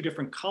the 2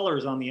 different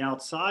colors on the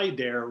outside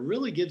there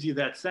really gives you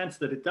that sense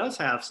that it does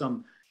have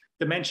some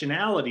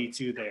dimensionality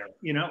to there,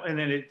 and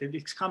then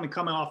it's coming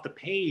off the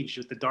page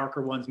with the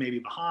darker ones maybe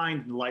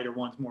behind and the lighter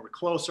ones more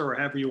closer, or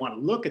however you want to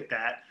look at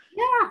that.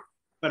 Yeah.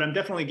 But I'm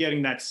definitely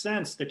getting that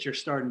sense that you're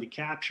starting to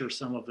capture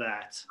some of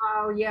that.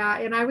 Oh yeah,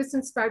 and I was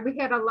inspired. We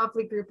had a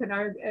lovely group, and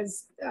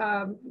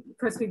of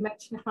course we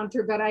mentioned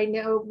Hunter, but I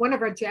know one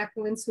of our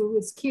Jacquelines who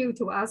was Q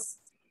to us.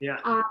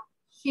 Yeah.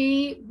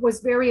 She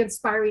was very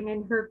inspiring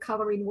in her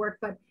coloring work,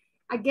 but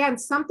again,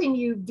 something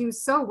you do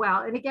so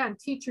well, and again,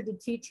 teacher to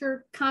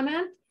teacher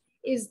comment,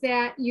 is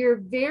that you're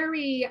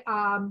very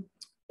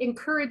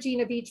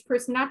encouraging of each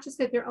person, not just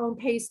at their own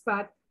pace,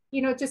 but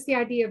just the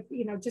idea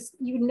of, just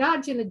you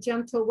nudge in a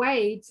gentle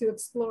way to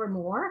explore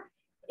more.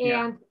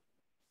 And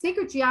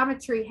sacred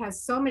geometry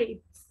has so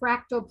many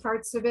fractal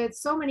parts of it,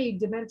 so many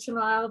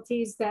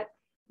dimensionalities that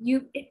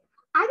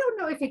I don't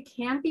know if it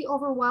can be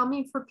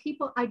overwhelming for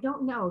people. I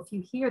don't know if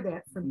you hear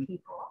that from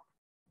people.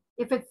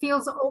 if it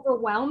feels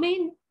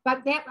overwhelming,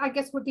 but that I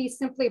guess would be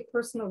simply a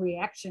personal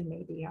reaction,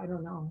 maybe. I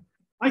don't know.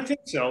 I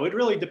think so. It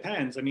really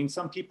depends. I mean,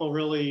 some people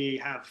really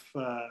have,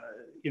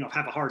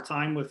 have a hard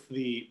time with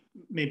the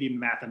maybe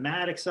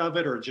mathematics of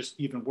it, or just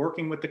even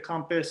working with the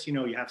compass. You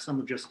know, you have some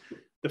of just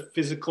the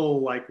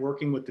physical, like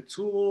working with the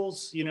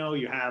tools. You know,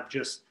 you have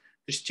just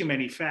there's too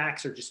many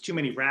facts or just too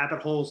many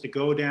rabbit holes to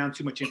go down.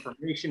 Too much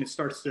information. It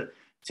starts to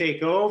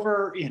take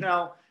over. You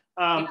know,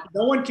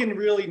 no one can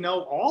really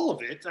know all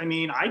of it. I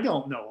mean, I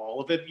don't know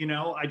all of it. You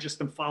know, I just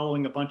am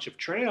following a bunch of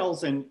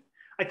trails, and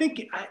I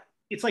think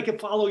it's like a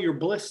follow your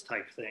bliss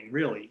type thing,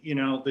 really. You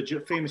know, the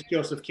famous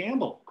Joseph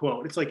Campbell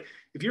quote. It's like,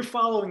 if you're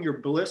following your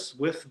bliss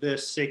with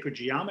this sacred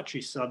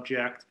geometry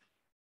subject,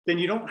 then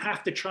you don't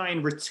have to try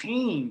and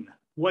retain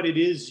what it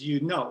is you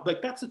know.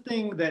 Like, that's the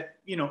thing that,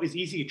 you know, is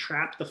easy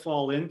trap to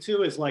fall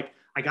into, is like,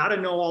 I got to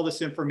know all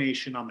this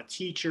information. I'm a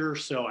teacher,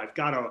 so I've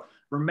got to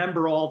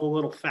remember all the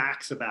little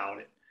facts about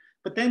it.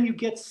 But then you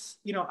get,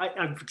 you know,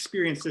 I've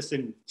experienced this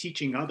in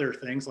teaching other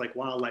things like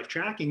wildlife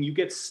tracking. You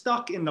get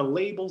stuck in the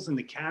labels and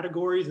the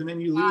categories, and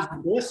then you lose the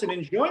bliss and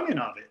enjoyment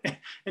of it.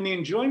 And the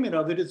enjoyment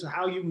of it is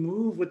how you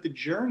move with the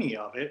journey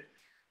of it,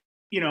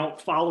 you know,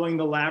 following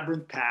the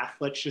labyrinth path,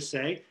 let's just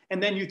say.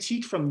 And then you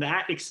teach from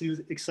that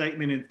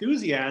excitement,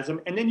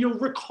 enthusiasm, and then you'll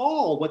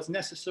recall what's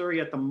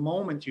necessary at the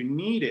moment you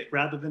need it,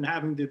 rather than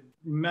having to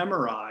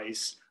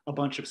memorize a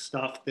bunch of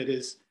stuff that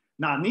is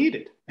not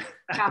needed.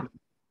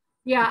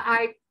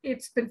 Yeah,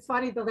 it's been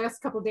funny the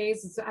last couple of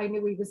days. I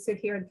knew we would sit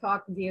here and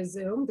talk via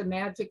Zoom. The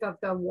magic of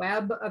the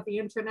web, of the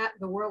internet,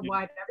 the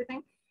worldwide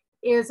everything,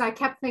 is I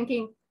kept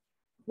thinking,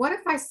 what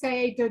if I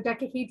say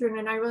dodecahedron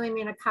and I really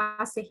mean a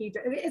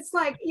icosahedron? It's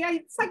like, yeah,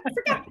 it's like,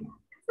 forget it.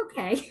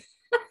 It's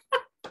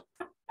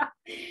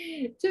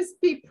okay. Just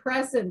be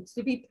present.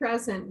 To be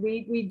present,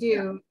 we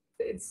do.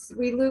 It's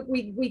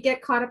we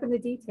get caught up in the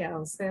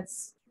details.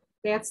 That's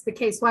the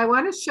case. Well, I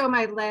want to show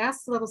my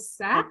last little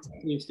set.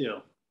 Please do.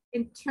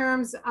 In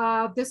terms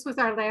of, this was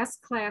our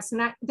last class,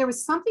 and there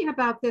was something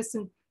about this,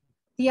 and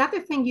the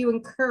other thing you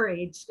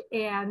encouraged,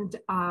 and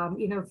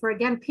you know, for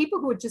again, people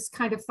who would just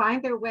kind of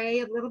find their way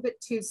a little bit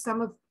to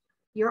some of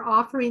your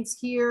offerings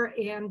here,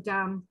 and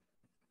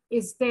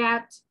is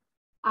that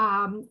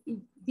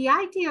the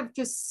idea of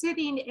just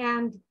sitting,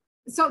 and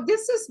so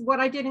this is what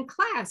I did in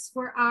class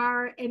for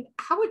and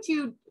how would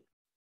you,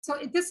 so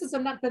this is the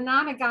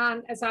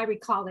nonagon, as I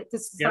recall it,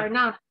 this is our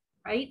nonagon,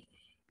 right?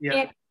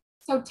 Yeah.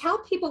 So tell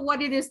people what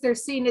it is they're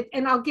seeing,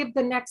 and I'll give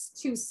the next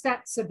two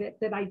sets of it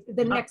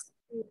the next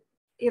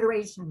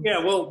iterations. Yeah,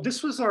 well,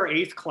 this was our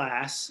 8th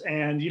class.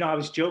 And, you know, I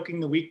was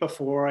joking the week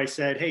before. I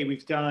said, hey,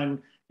 we've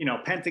done, you know,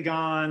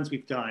 pentagons,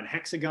 we've done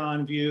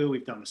hexagon view,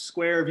 we've done the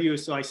square view.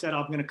 So I said,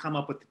 I'm going to come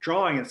up with the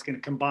drawing. It's going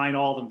to combine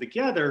all of them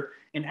together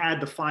and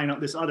add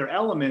this other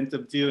element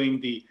of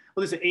doing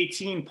well, there's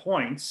 18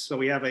 points. So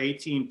we have an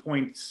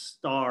 18-point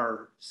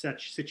star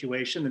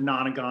situation, the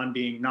nonagon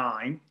being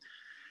 9.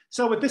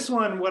 So with this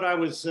one, what I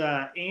was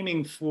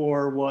aiming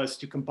for was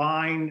to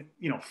combine,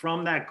 you know,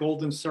 from that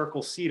golden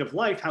circle seed of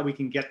life, how we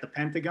can get the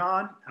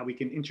pentagon, how we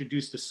can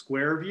introduce the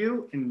square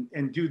view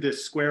and do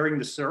this squaring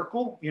the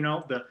circle, you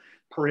know, the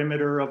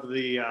perimeter of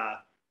the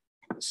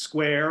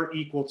square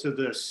equal to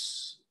the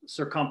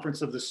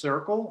circumference of the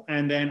circle,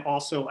 and then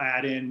also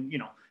add in, you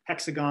know,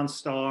 hexagon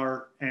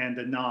star and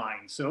the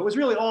 9. So it was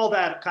really all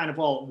that kind of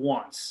all at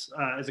once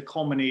as a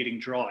culminating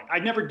drawing.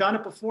 I'd never done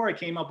it before. I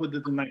came up with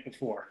it the night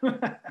before.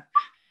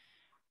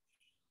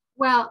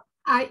 Well,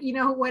 you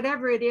know,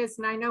 whatever it is,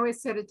 and I know I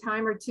said a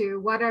time or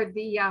two, what are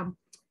the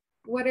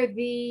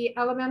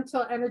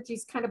elemental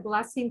energies kind of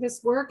blessing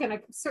this work? And I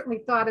certainly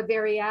thought of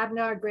Ariadne,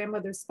 our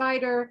grandmother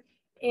spider,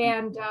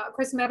 and of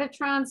course,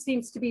 Metatron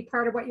seems to be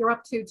part of what you're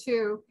up to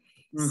too.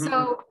 Mm-hmm.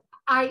 So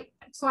I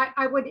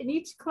would, in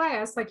each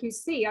class, like you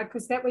see,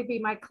 because that would be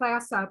my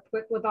class up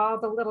with all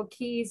the little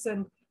keys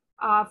and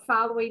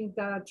following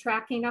the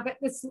tracking of it.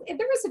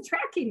 There is a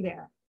tracking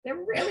there. There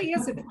really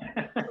is a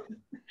tracking.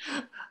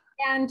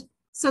 And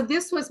so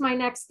this was my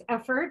next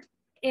effort.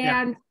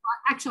 And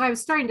actually, I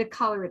was starting to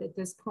color it at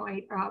this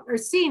point, or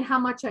seeing how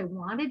much I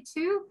wanted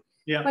to.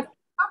 Yeah. But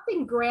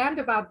something grand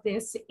about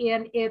this,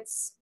 and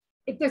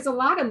there's a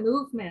lot of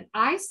movement.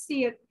 I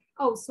see it.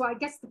 Oh, so I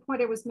guess the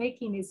point I was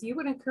making is you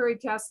would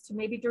encourage us to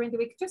maybe during the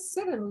week just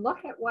sit and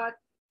look at what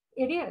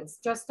it is.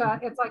 Just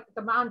it's like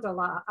the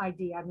mandala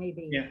idea,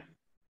 maybe. Yeah.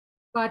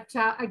 But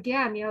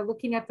again, you know,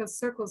 looking at those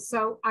circles.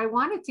 So I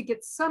wanted to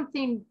get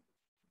something.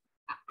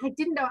 I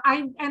didn't know,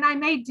 and I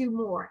may do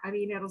more. I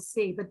mean, it'll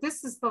see, but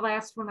this is the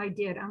last one I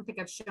did. I don't think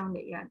I've shown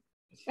it yet.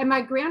 And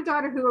my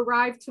granddaughter, who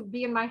arrived to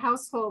be in my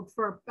household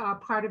for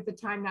part of the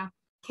time now,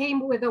 came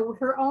with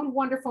her own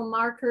wonderful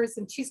markers,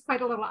 and she's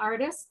quite a little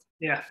artist.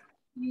 Yeah.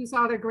 Use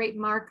all their great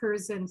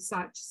markers and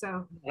such.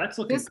 So that's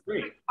looking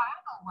great. This is my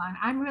final one.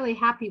 I'm really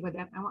happy with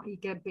it. I want you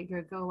to get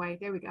bigger. Go away.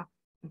 There we go.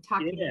 I'm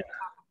talking to the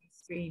top of the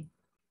screen.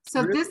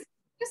 So really? this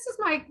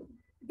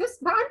is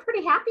but I'm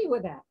pretty happy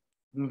with it.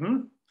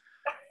 Mm-hmm.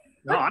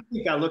 No, I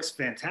think that looks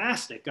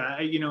fantastic.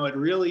 You know, it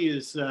really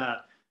is.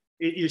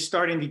 You're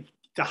starting to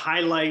to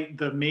highlight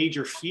the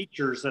major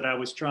features that I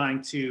was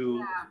trying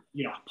to,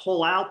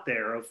 pull out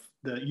there of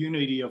the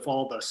unity of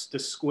all the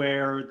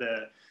square,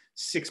 the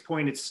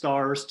 6-pointed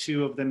stars,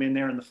 2 of them in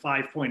there, and the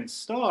 5-pointed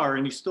star,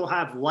 and you still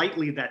have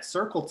lightly that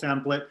circle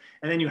template,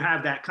 and then you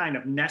have that kind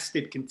of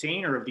nested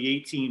container of the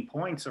 18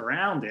 points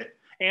around it,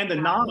 and the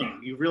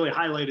 9. You really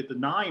highlighted the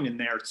 9 in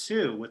there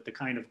too, with the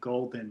kind of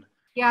golden.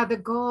 Yeah, the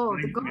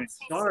gold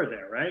star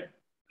there, right?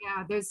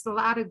 Yeah, there's a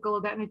lot of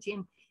gold energy.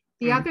 And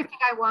the other thing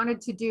I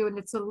wanted to do, and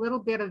it's a little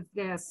bit of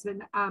this,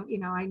 and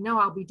I know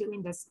I'll be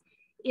doing this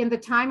in the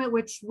time at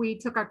which we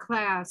took our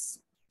class,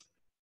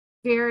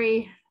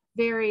 very,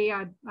 very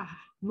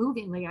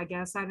movingly, I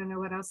guess. I don't know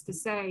what else to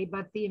say,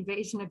 but the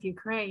invasion of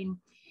Ukraine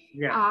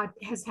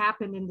has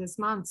happened in this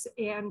month,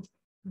 and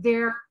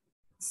they're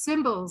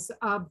symbols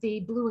of the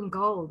blue and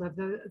gold, of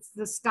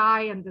the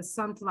sky and the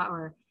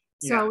sunflower.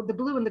 So the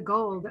blue and the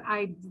gold,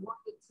 I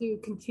wanted to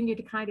continue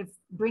to kind of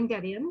bring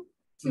that in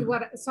to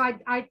what, so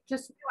I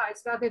just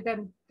realized, other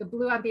than the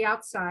blue on the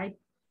outside,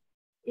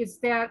 is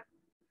that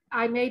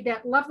I made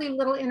that lovely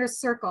little inner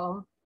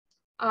circle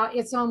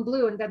its own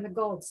blue, and then the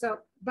gold. So,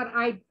 but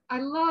I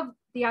love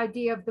the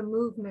idea of the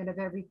movement of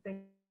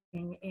everything.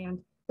 And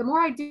the more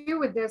I do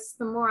with this,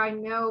 the more I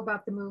know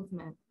about the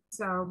movement.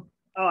 So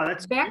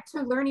that's back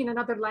to learning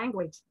another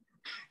language.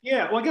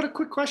 Yeah, well, I got a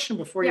quick question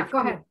before you go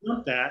ahead.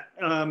 That.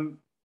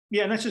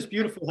 Yeah, and that's just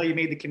beautiful how you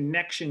made the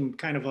connection,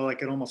 kind of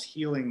like an almost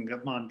healing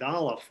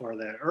mandala for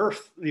the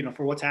Earth,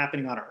 for what's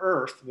happening on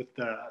Earth with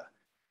the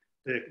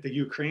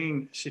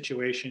Ukraine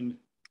situation.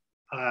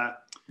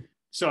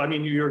 So, I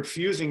mean, you're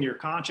infusing your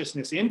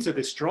consciousness into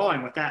this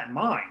drawing with that in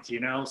mind,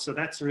 so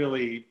that's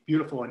really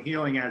beautiful and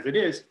healing as it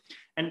is.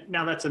 And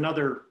now that's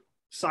another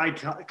side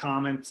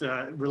comment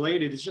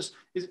related, is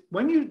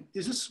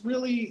this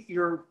really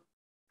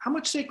how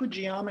much sacred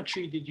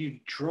geometry did you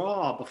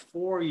draw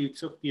before you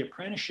took the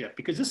apprenticeship?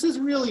 Because this is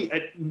really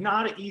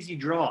not an easy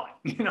drawing.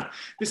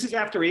 This is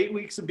after 8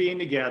 weeks of being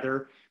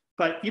together,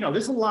 but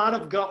there's a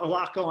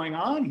lot going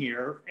on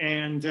here,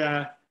 and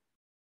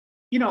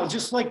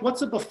just like,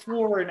 what's a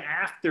before and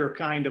after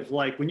kind of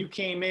like when you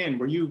came in?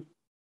 Were you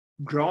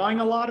drawing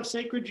a lot of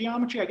sacred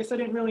geometry? I guess I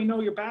didn't really know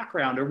your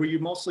background, or were you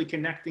mostly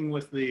connecting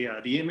with the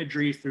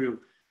imagery through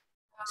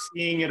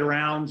seeing it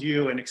around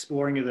you and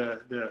exploring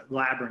the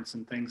labyrinths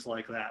and things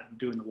like that, and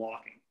doing the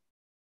walking?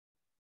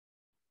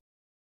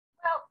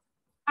 Well,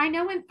 I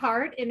know in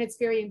part, and it's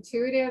very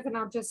intuitive, and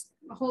I'll just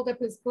hold up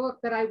his book,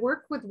 that I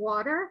work with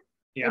water.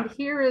 Yeah. And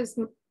here is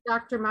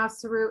Dr.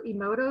 Masaru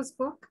Emoto's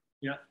book.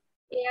 Yeah.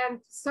 And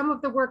some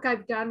of the work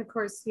I've done, of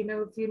course,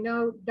 if you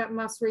know that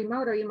Masaru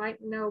Emoto, you might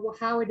know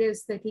how it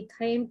is that he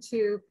came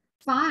to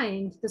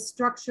find the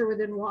structure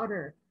within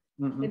water.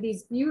 And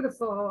these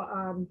beautiful,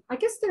 I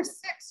guess there's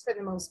 6 for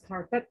the most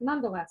part, but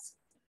nonetheless.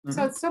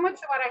 So much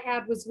of what I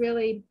had was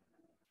really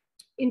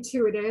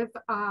intuitive.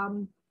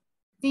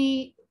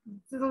 The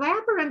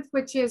Labyrinth,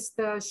 which is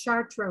the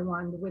Chartres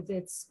one with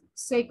its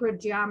sacred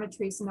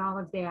geometries and all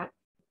of that,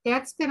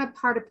 that's been a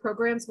part of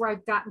programs where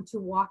I've gotten to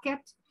walk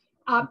it.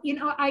 I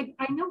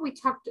know we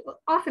talked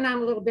off and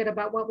on a little bit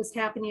about what was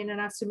happening in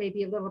us, or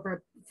maybe a little bit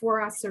for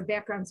us or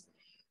backgrounds,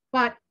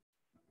 but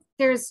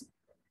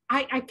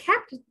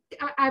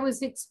I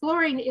was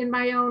exploring in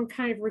my own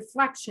kind of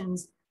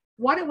reflections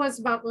what it was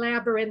about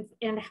Labyrinth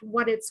and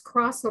what its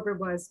crossover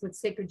was with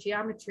sacred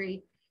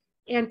geometry.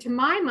 And to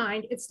my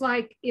mind, it's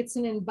like it's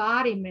an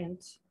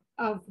embodiment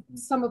of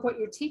some of what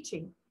you're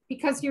teaching,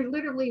 because you're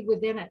literally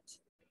within it.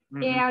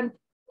 And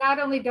not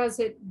only does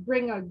it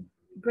bring a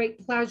great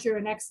pleasure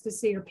and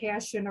ecstasy or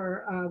passion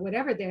or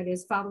whatever that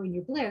is, following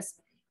your bliss,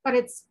 but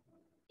it's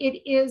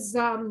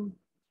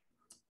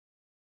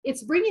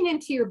bringing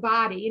into your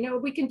body.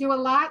 We can do a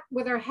lot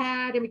with our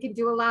head, and we can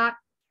do a lot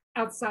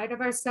outside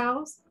of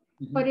ourselves,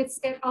 but it's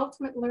that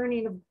ultimate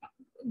learning of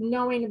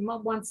knowing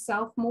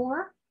oneself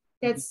more.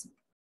 That's,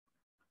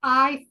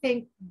 I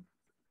think,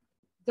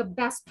 the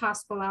best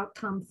possible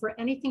outcome for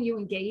anything you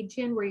engage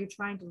in where you're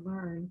trying to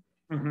learn.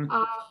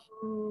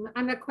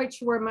 I'm not quite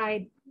sure where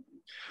my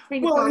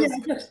train of thought is.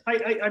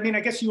 I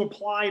guess you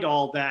applied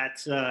all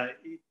that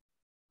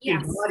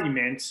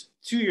embodiment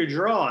to your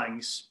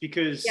drawings,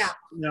 because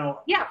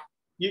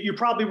you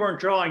probably weren't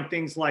drawing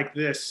things like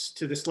this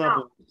to this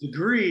level of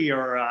degree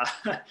or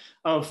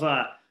of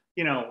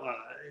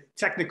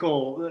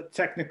technical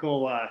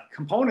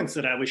components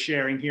that I was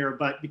sharing here,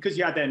 but because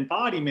you had that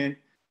embodiment,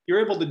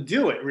 you're able to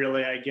do it,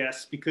 really, I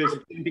guess, because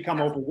it didn't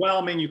become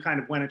overwhelming. You kind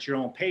of went at your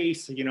own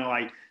pace.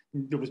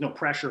 There was no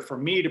pressure for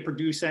me to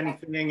produce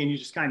anything, and you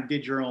just kind of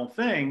did your own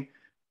thing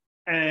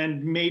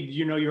and made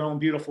your own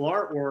beautiful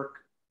artwork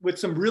with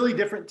some really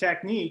different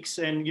techniques,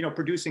 and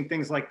producing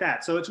things like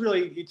that. So it's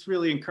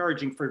really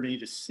encouraging for me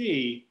to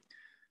see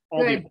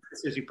all the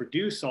as you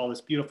produce all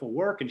this beautiful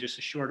work in just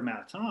a short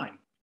amount of time.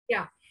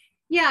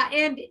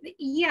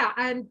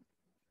 And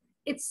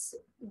it's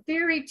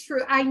very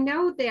true. I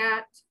know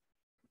that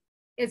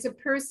as a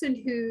person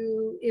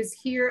who is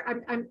here,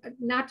 I'm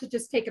not to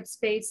just take up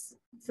space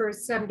for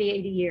 70,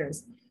 80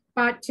 years,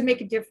 but to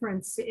make a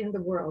difference in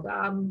the world.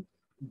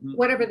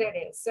 whatever that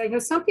is. I know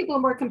some people are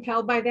more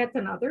compelled by that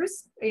than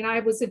others. And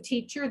I was a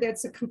teacher,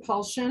 that's a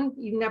compulsion.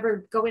 You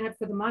never go in it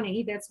for the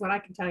money. That's what I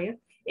can tell you.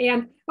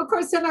 And of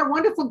course, in our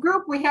wonderful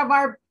group, we have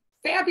our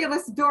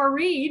fabulous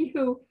Doreen,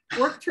 who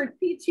worked her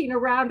teaching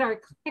around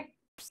our clinic.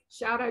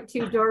 Shout out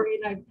to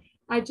Doreen.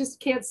 I just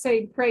can't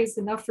say praise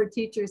enough for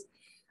teachers.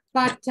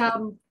 But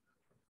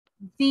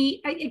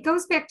it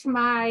goes back to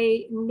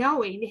my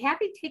knowing,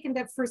 having taken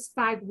that first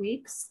 5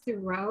 weeks through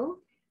row,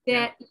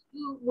 that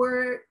you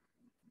were,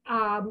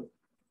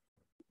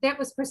 that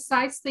was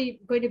precisely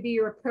going to be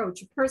your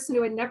approach. A person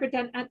who had never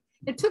done,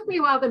 it took me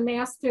a while to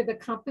master the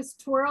compass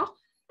twirl.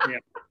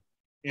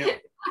 To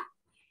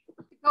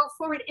go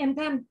forward. And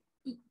then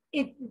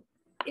it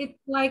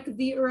like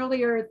the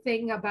earlier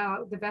thing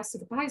about the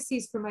vesica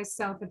Pisces for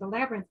myself at the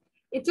Labyrinth,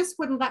 it just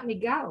wouldn't let me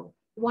go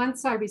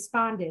once I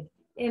responded.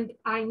 And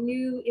I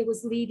knew it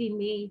was leading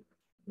me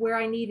where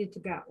I needed to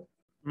go.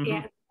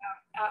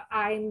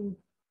 And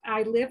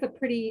I live a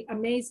pretty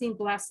amazing,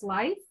 blessed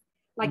life.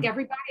 Like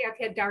everybody, I've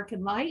had dark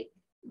and light.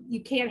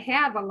 You can't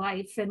have a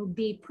life and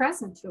be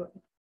present to it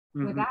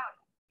without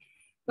it.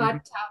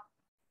 But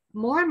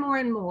more and more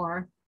and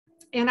more,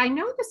 and I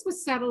know this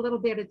was said a little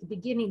bit at the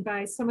beginning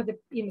by some of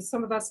the,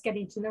 some of us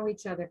getting to know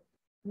each other.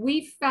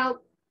 We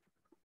felt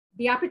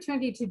the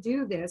opportunity to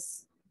do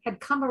this had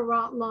come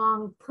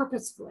along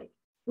purposefully.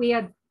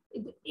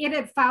 It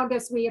had found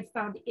us, we had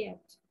found it.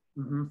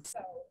 So,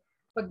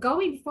 but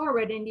going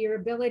forward in your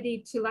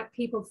ability to let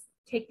people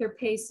take their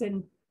pace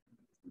and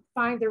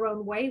find their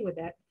own way with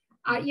it.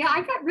 I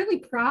got really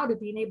proud of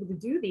being able to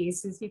do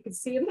these, as you can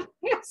see in the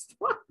last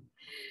one.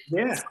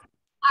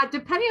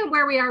 Depending on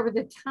where we are with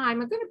the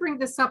time, I'm going to bring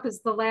this up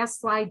as the last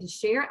slide to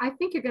share. I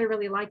think you're going to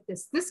really like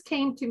this. This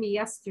came to me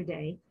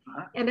yesterday,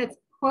 and it's a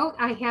quote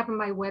I have on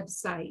my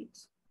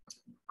website,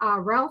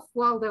 Ralph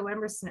Waldo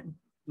Emerson.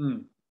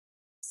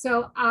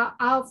 So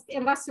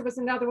unless there was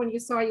another one you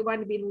saw you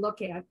wanted me to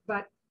look at,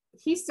 but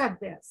he said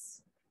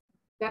this,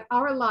 that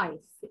our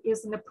life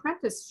is an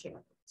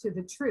apprenticeship to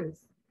the truth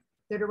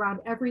that around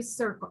every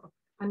circle,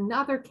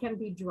 another can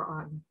be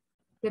drawn,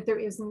 that there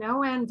is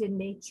no end in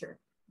nature,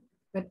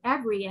 but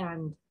every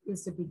end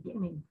is a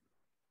beginning,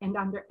 and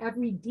under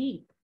every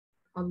deep,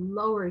 a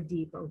lower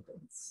deep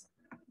opens.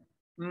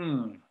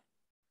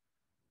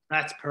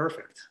 That's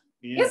perfect.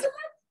 Isn't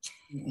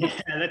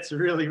it? That's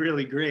really,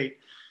 really great.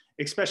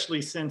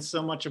 Especially since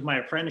so much of my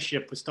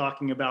apprenticeship was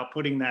talking about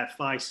putting that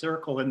phi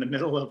circle in the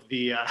middle of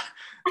the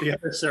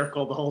other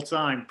circle the whole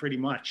time, pretty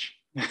much.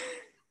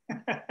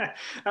 That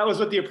was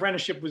what the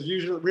apprenticeship was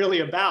usually really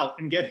about,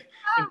 and getting.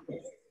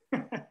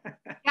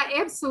 Yeah,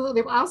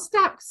 absolutely. Well, I'll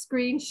stop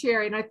screen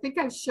sharing. I think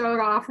I've showed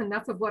off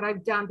enough of what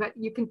I've done, but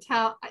you can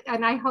tell,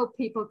 and I hope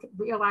people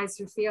realize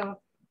or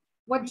feel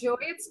what joy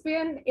it's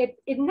been. It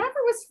never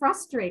was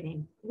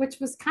frustrating, which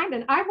was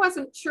I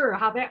wasn't sure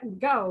how that would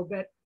go,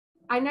 but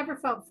I never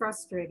felt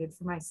frustrated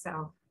for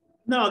myself.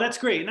 No, that's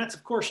great. And that's,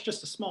 of course,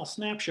 just a small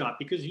snapshot,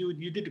 because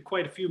you did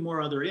quite a few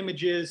more other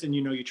images, and,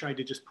 you tried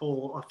to just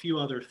pull a few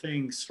other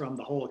things from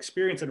the whole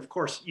experience. And of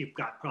course, you've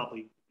got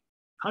probably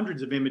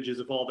hundreds of images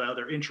of all the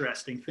other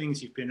interesting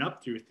things you've been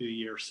up through the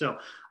years. So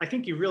I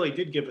think you really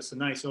did give us a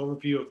nice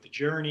overview of the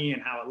journey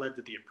and how it led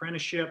to the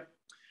apprenticeship.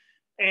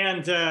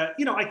 And,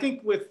 I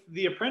think with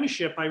the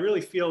apprenticeship, I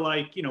really feel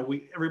like,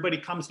 everybody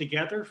comes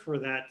together for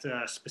that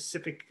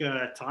specific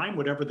time,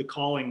 whatever the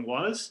calling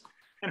was.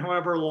 And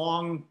however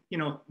long,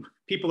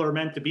 people are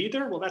meant to be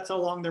there, well, that's how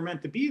long they're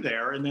meant to be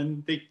there. And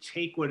then they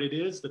take what it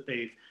is that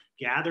they've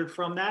gathered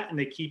from that, and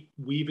they keep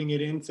weaving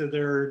it into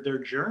their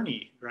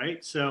journey,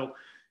 right? So,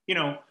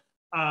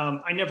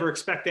 I never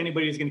expect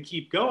anybody's going to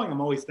keep going.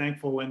 I'm always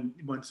thankful when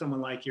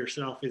someone like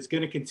yourself is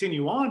going to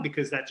continue on,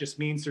 because that just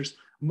means there's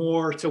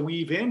more to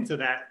weave into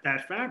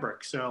that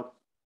fabric. So,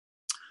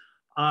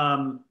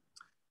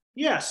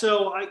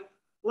 so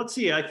let's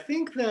see. I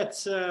think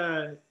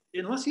that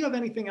unless you have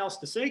anything else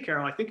to say,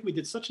 Carol, I think we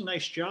did such a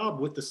nice job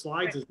with the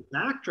slides as a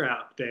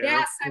backdrop there.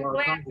 Yes, I'm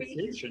glad we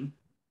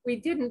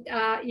didn't.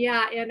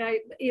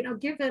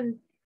 And given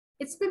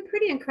it's been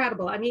pretty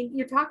incredible. I mean,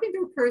 you're talking to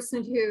a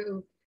person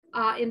who,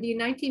 in the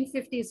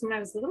 1950s, when I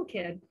was a little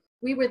kid,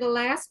 we were the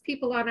last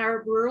people on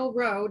our rural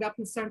road up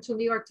in central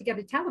New York to get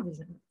a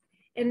television.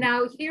 And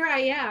now here I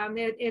am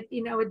at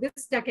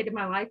this decade of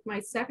my life, my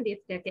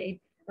 70th decade,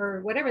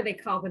 or whatever they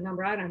call the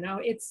number, I don't know.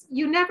 It's,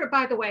 you never,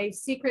 by the way,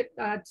 secret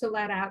to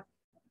let out,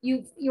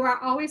 you are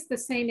always the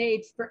same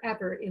age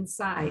forever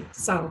inside.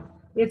 So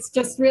it's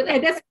just really,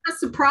 and that's a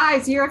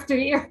surprise year after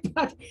year.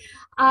 But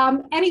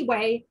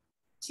anyway,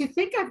 to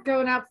think I've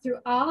grown up through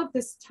all of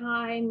this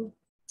time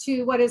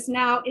to what is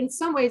now in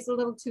some ways a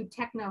little too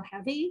techno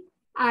heavy.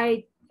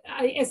 I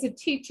as a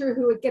teacher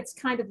who it gets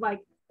kind of like,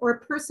 or a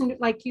person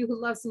like you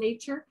who loves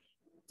nature,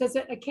 does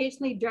it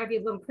occasionally drive you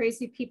a little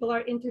crazy? People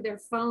are into their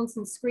phones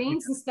and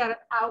screens instead of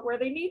out where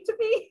they need to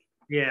be.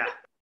 Yeah.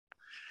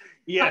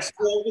 Yes,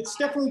 well, it's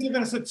definitely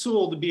given us a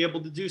tool to be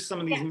able to do some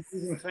of these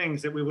amazing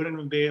things that we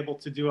wouldn't be able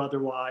to do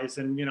otherwise.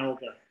 And,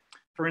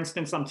 for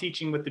instance, I'm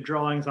teaching with the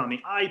drawings on the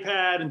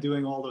iPad and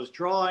doing all those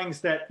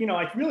drawings that,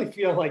 I really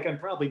feel like I'm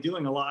probably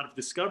doing a lot of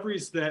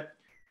discoveries that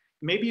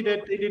maybe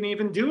that they didn't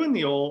even do in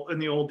the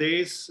old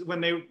days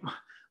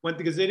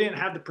because they didn't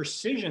have the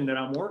precision that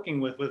I'm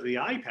working with the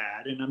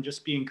iPad, and I'm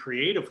just being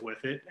creative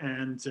with it.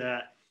 And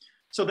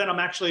so then I'm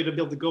actually to be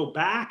able to go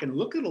back and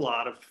look at a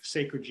lot of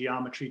sacred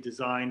geometry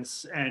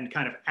designs and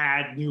kind of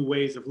add new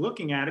ways of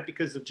looking at it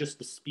because of just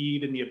the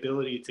speed and the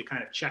ability to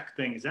kind of check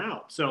things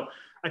out. So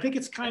I think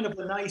it's kind of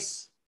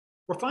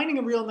we're finding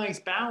a real nice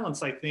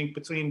balance, I think,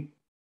 between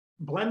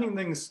blending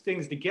things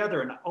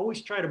together, and I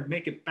always try to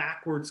make it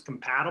backwards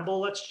compatible,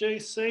 let's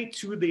just say,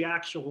 to the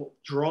actual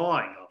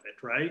drawing of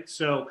it, right?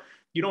 So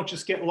you don't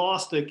just get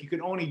lost. Like, you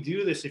can only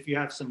do this if you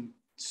have some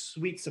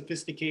sweet,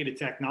 sophisticated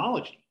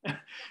technology.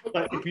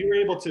 But if you're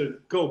able to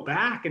go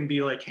back and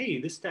be like, hey,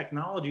 this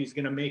technology is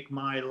going to make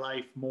my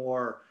life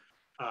more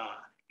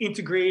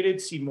integrated,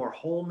 see more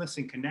wholeness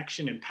and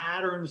connection and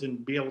patterns,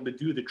 and be able to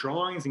do the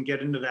drawings and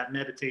get into that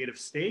meditative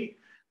state,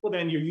 well,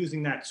 then you're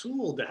using that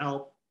tool to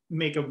help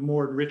make a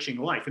more enriching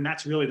life. And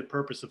that's really the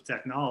purpose of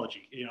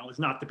technology, is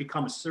not to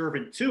become a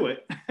servant to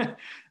it,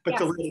 but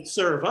to let it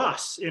serve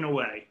us in a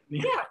way.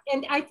 Yeah,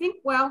 and I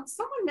think, well,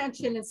 someone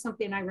mentioned in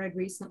something I read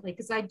recently,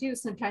 because I do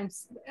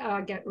sometimes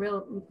get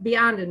real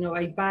beyond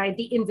annoyed by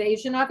the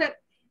invasion of it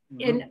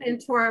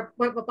into our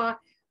blah, blah, blah.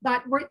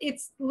 But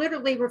it's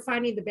literally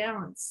refining the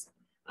balance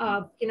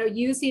of,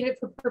 using it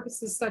for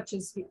purposes such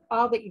as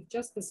all that you've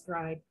just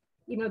described.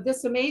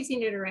 This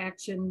amazing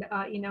interaction,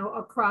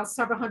 across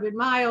several hundred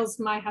miles,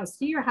 my house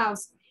to your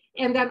house,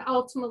 and then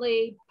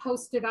ultimately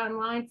posted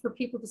online for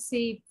people to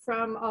see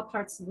from all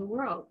parts of the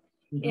world.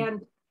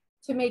 And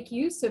to make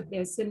use of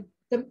this. And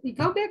we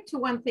go back to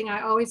one thing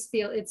I always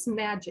feel, it's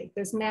magic.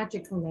 There's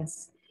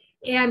magicalness.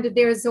 And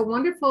there's a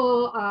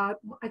wonderful, I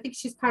think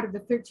she's part of the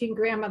 13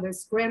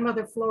 grandmothers,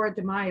 Grandmother Flora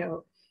de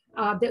Mayo,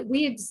 that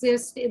we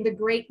exist in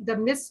the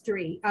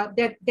mystery,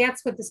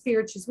 that's what the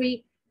spirit is.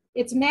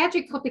 It's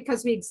magical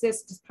because we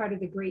exist as part of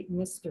the great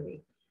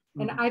mystery.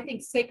 And I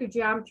think sacred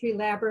geometry,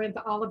 labyrinth,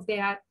 all of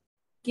that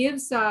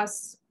gives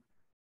us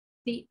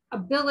the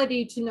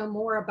ability to know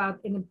more about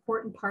an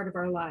important part of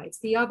our lives,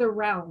 the other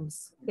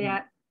realms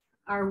that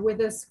are with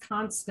us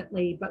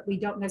constantly, but we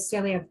don't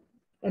necessarily have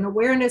an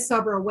awareness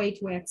of or a way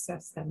to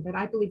access them. But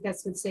I believe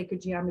that's what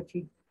sacred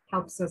geometry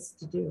helps us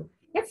to do.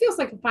 It feels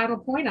like a final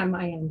point on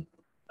my end.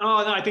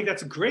 Oh, no, I think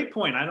that's a great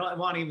point. I don't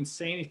want to even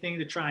say anything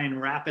to try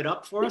and wrap it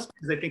up for us,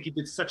 because I think you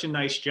did such a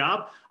nice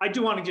job. I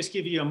do want to just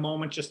give you a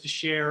moment just to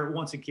share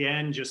once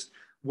again, just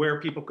where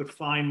people could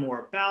find more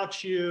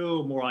about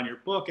you, more on your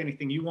book,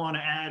 anything you want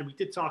to add. We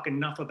did talk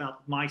enough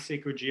about my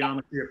sacred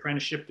geometry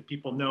apprenticeship that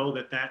people know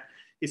that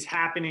is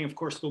happening. Of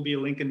course, there'll be a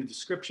link in the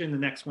description. The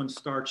next one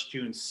starts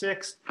June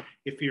 6th.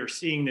 If you're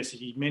seeing this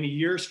many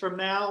years from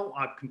now,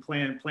 I'm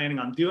planning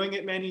on doing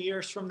it many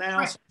years from now.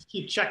 Right. So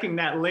keep checking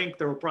that link.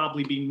 There will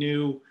probably be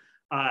new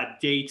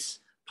dates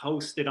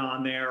posted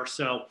on there.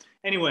 So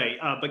anyway,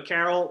 but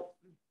Carol,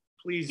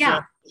 please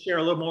share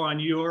a little more on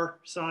your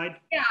side.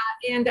 Yeah,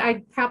 and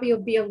I probably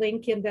will be a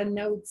link in the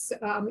notes.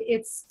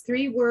 It's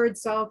 3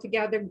 words all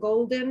together,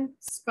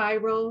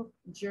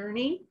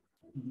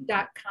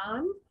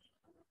 goldenspiraljourney.com.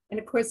 And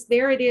of course,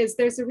 there it is.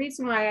 There's a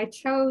reason why I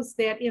chose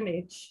that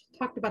image.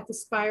 Talked about the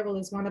spiral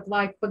as one of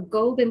life, but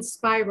golden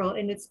spiral,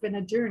 and it's been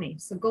a journey.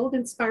 So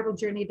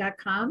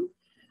goldenspiraljourney.com.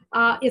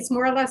 It's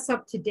more or less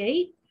up to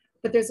date,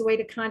 but there's a way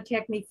to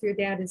contact me through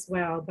that as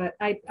well. But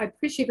I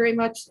appreciate very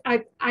much.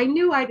 I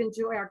knew I'd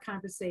enjoy our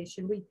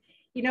conversation. We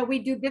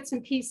do bits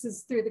and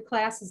pieces through the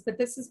classes, but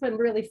this has been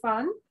really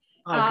fun.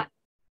 I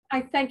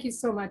thank you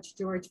so much,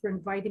 George, for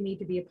inviting me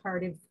to be a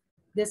part of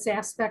this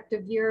aspect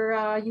of your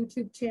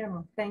YouTube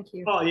channel. Thank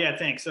you. Oh yeah,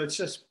 thanks. So it's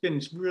just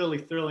been really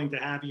thrilling to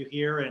have you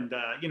here. And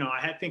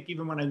I think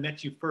even when I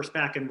met you first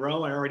back in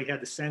Row, I already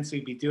had the sense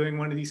we'd be doing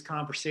one of these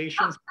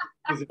conversations.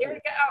 Here we go.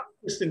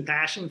 Interest and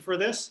passion for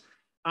this.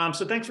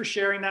 So thanks for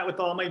sharing that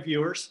with all my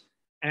viewers.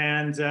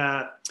 And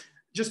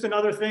just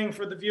another thing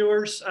for the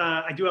viewers,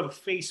 I do have a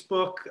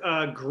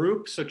Facebook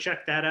group, so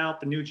check that out,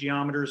 the New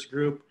Geometers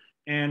group.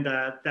 And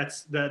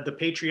that's the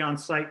Patreon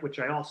site, which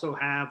I also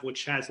have,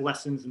 which has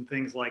lessons and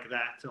things like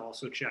that to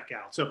also check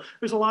out. So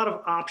there's a lot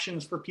of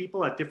options for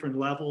people at different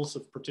levels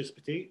of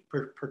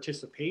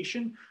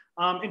participation.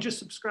 And just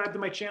subscribe to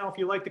my channel if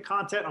you like the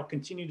content. I'll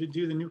continue to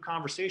do the new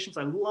conversations.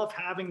 I love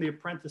having the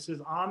apprentices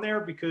on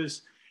there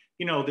because,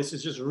 this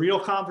is just real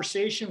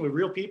conversation with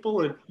real people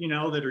that,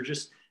 that are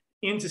just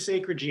into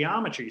sacred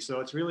geometry.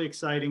 So it's really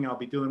exciting. I'll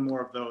be doing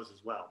more of those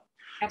as well.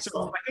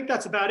 Excellent. So I think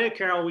that's about it,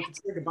 Carol. We can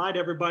say goodbye to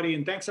everybody.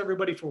 And thanks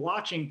everybody for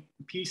watching.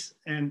 Peace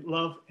and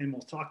love. And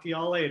we'll talk to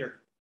y'all later.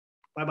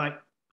 Bye-bye.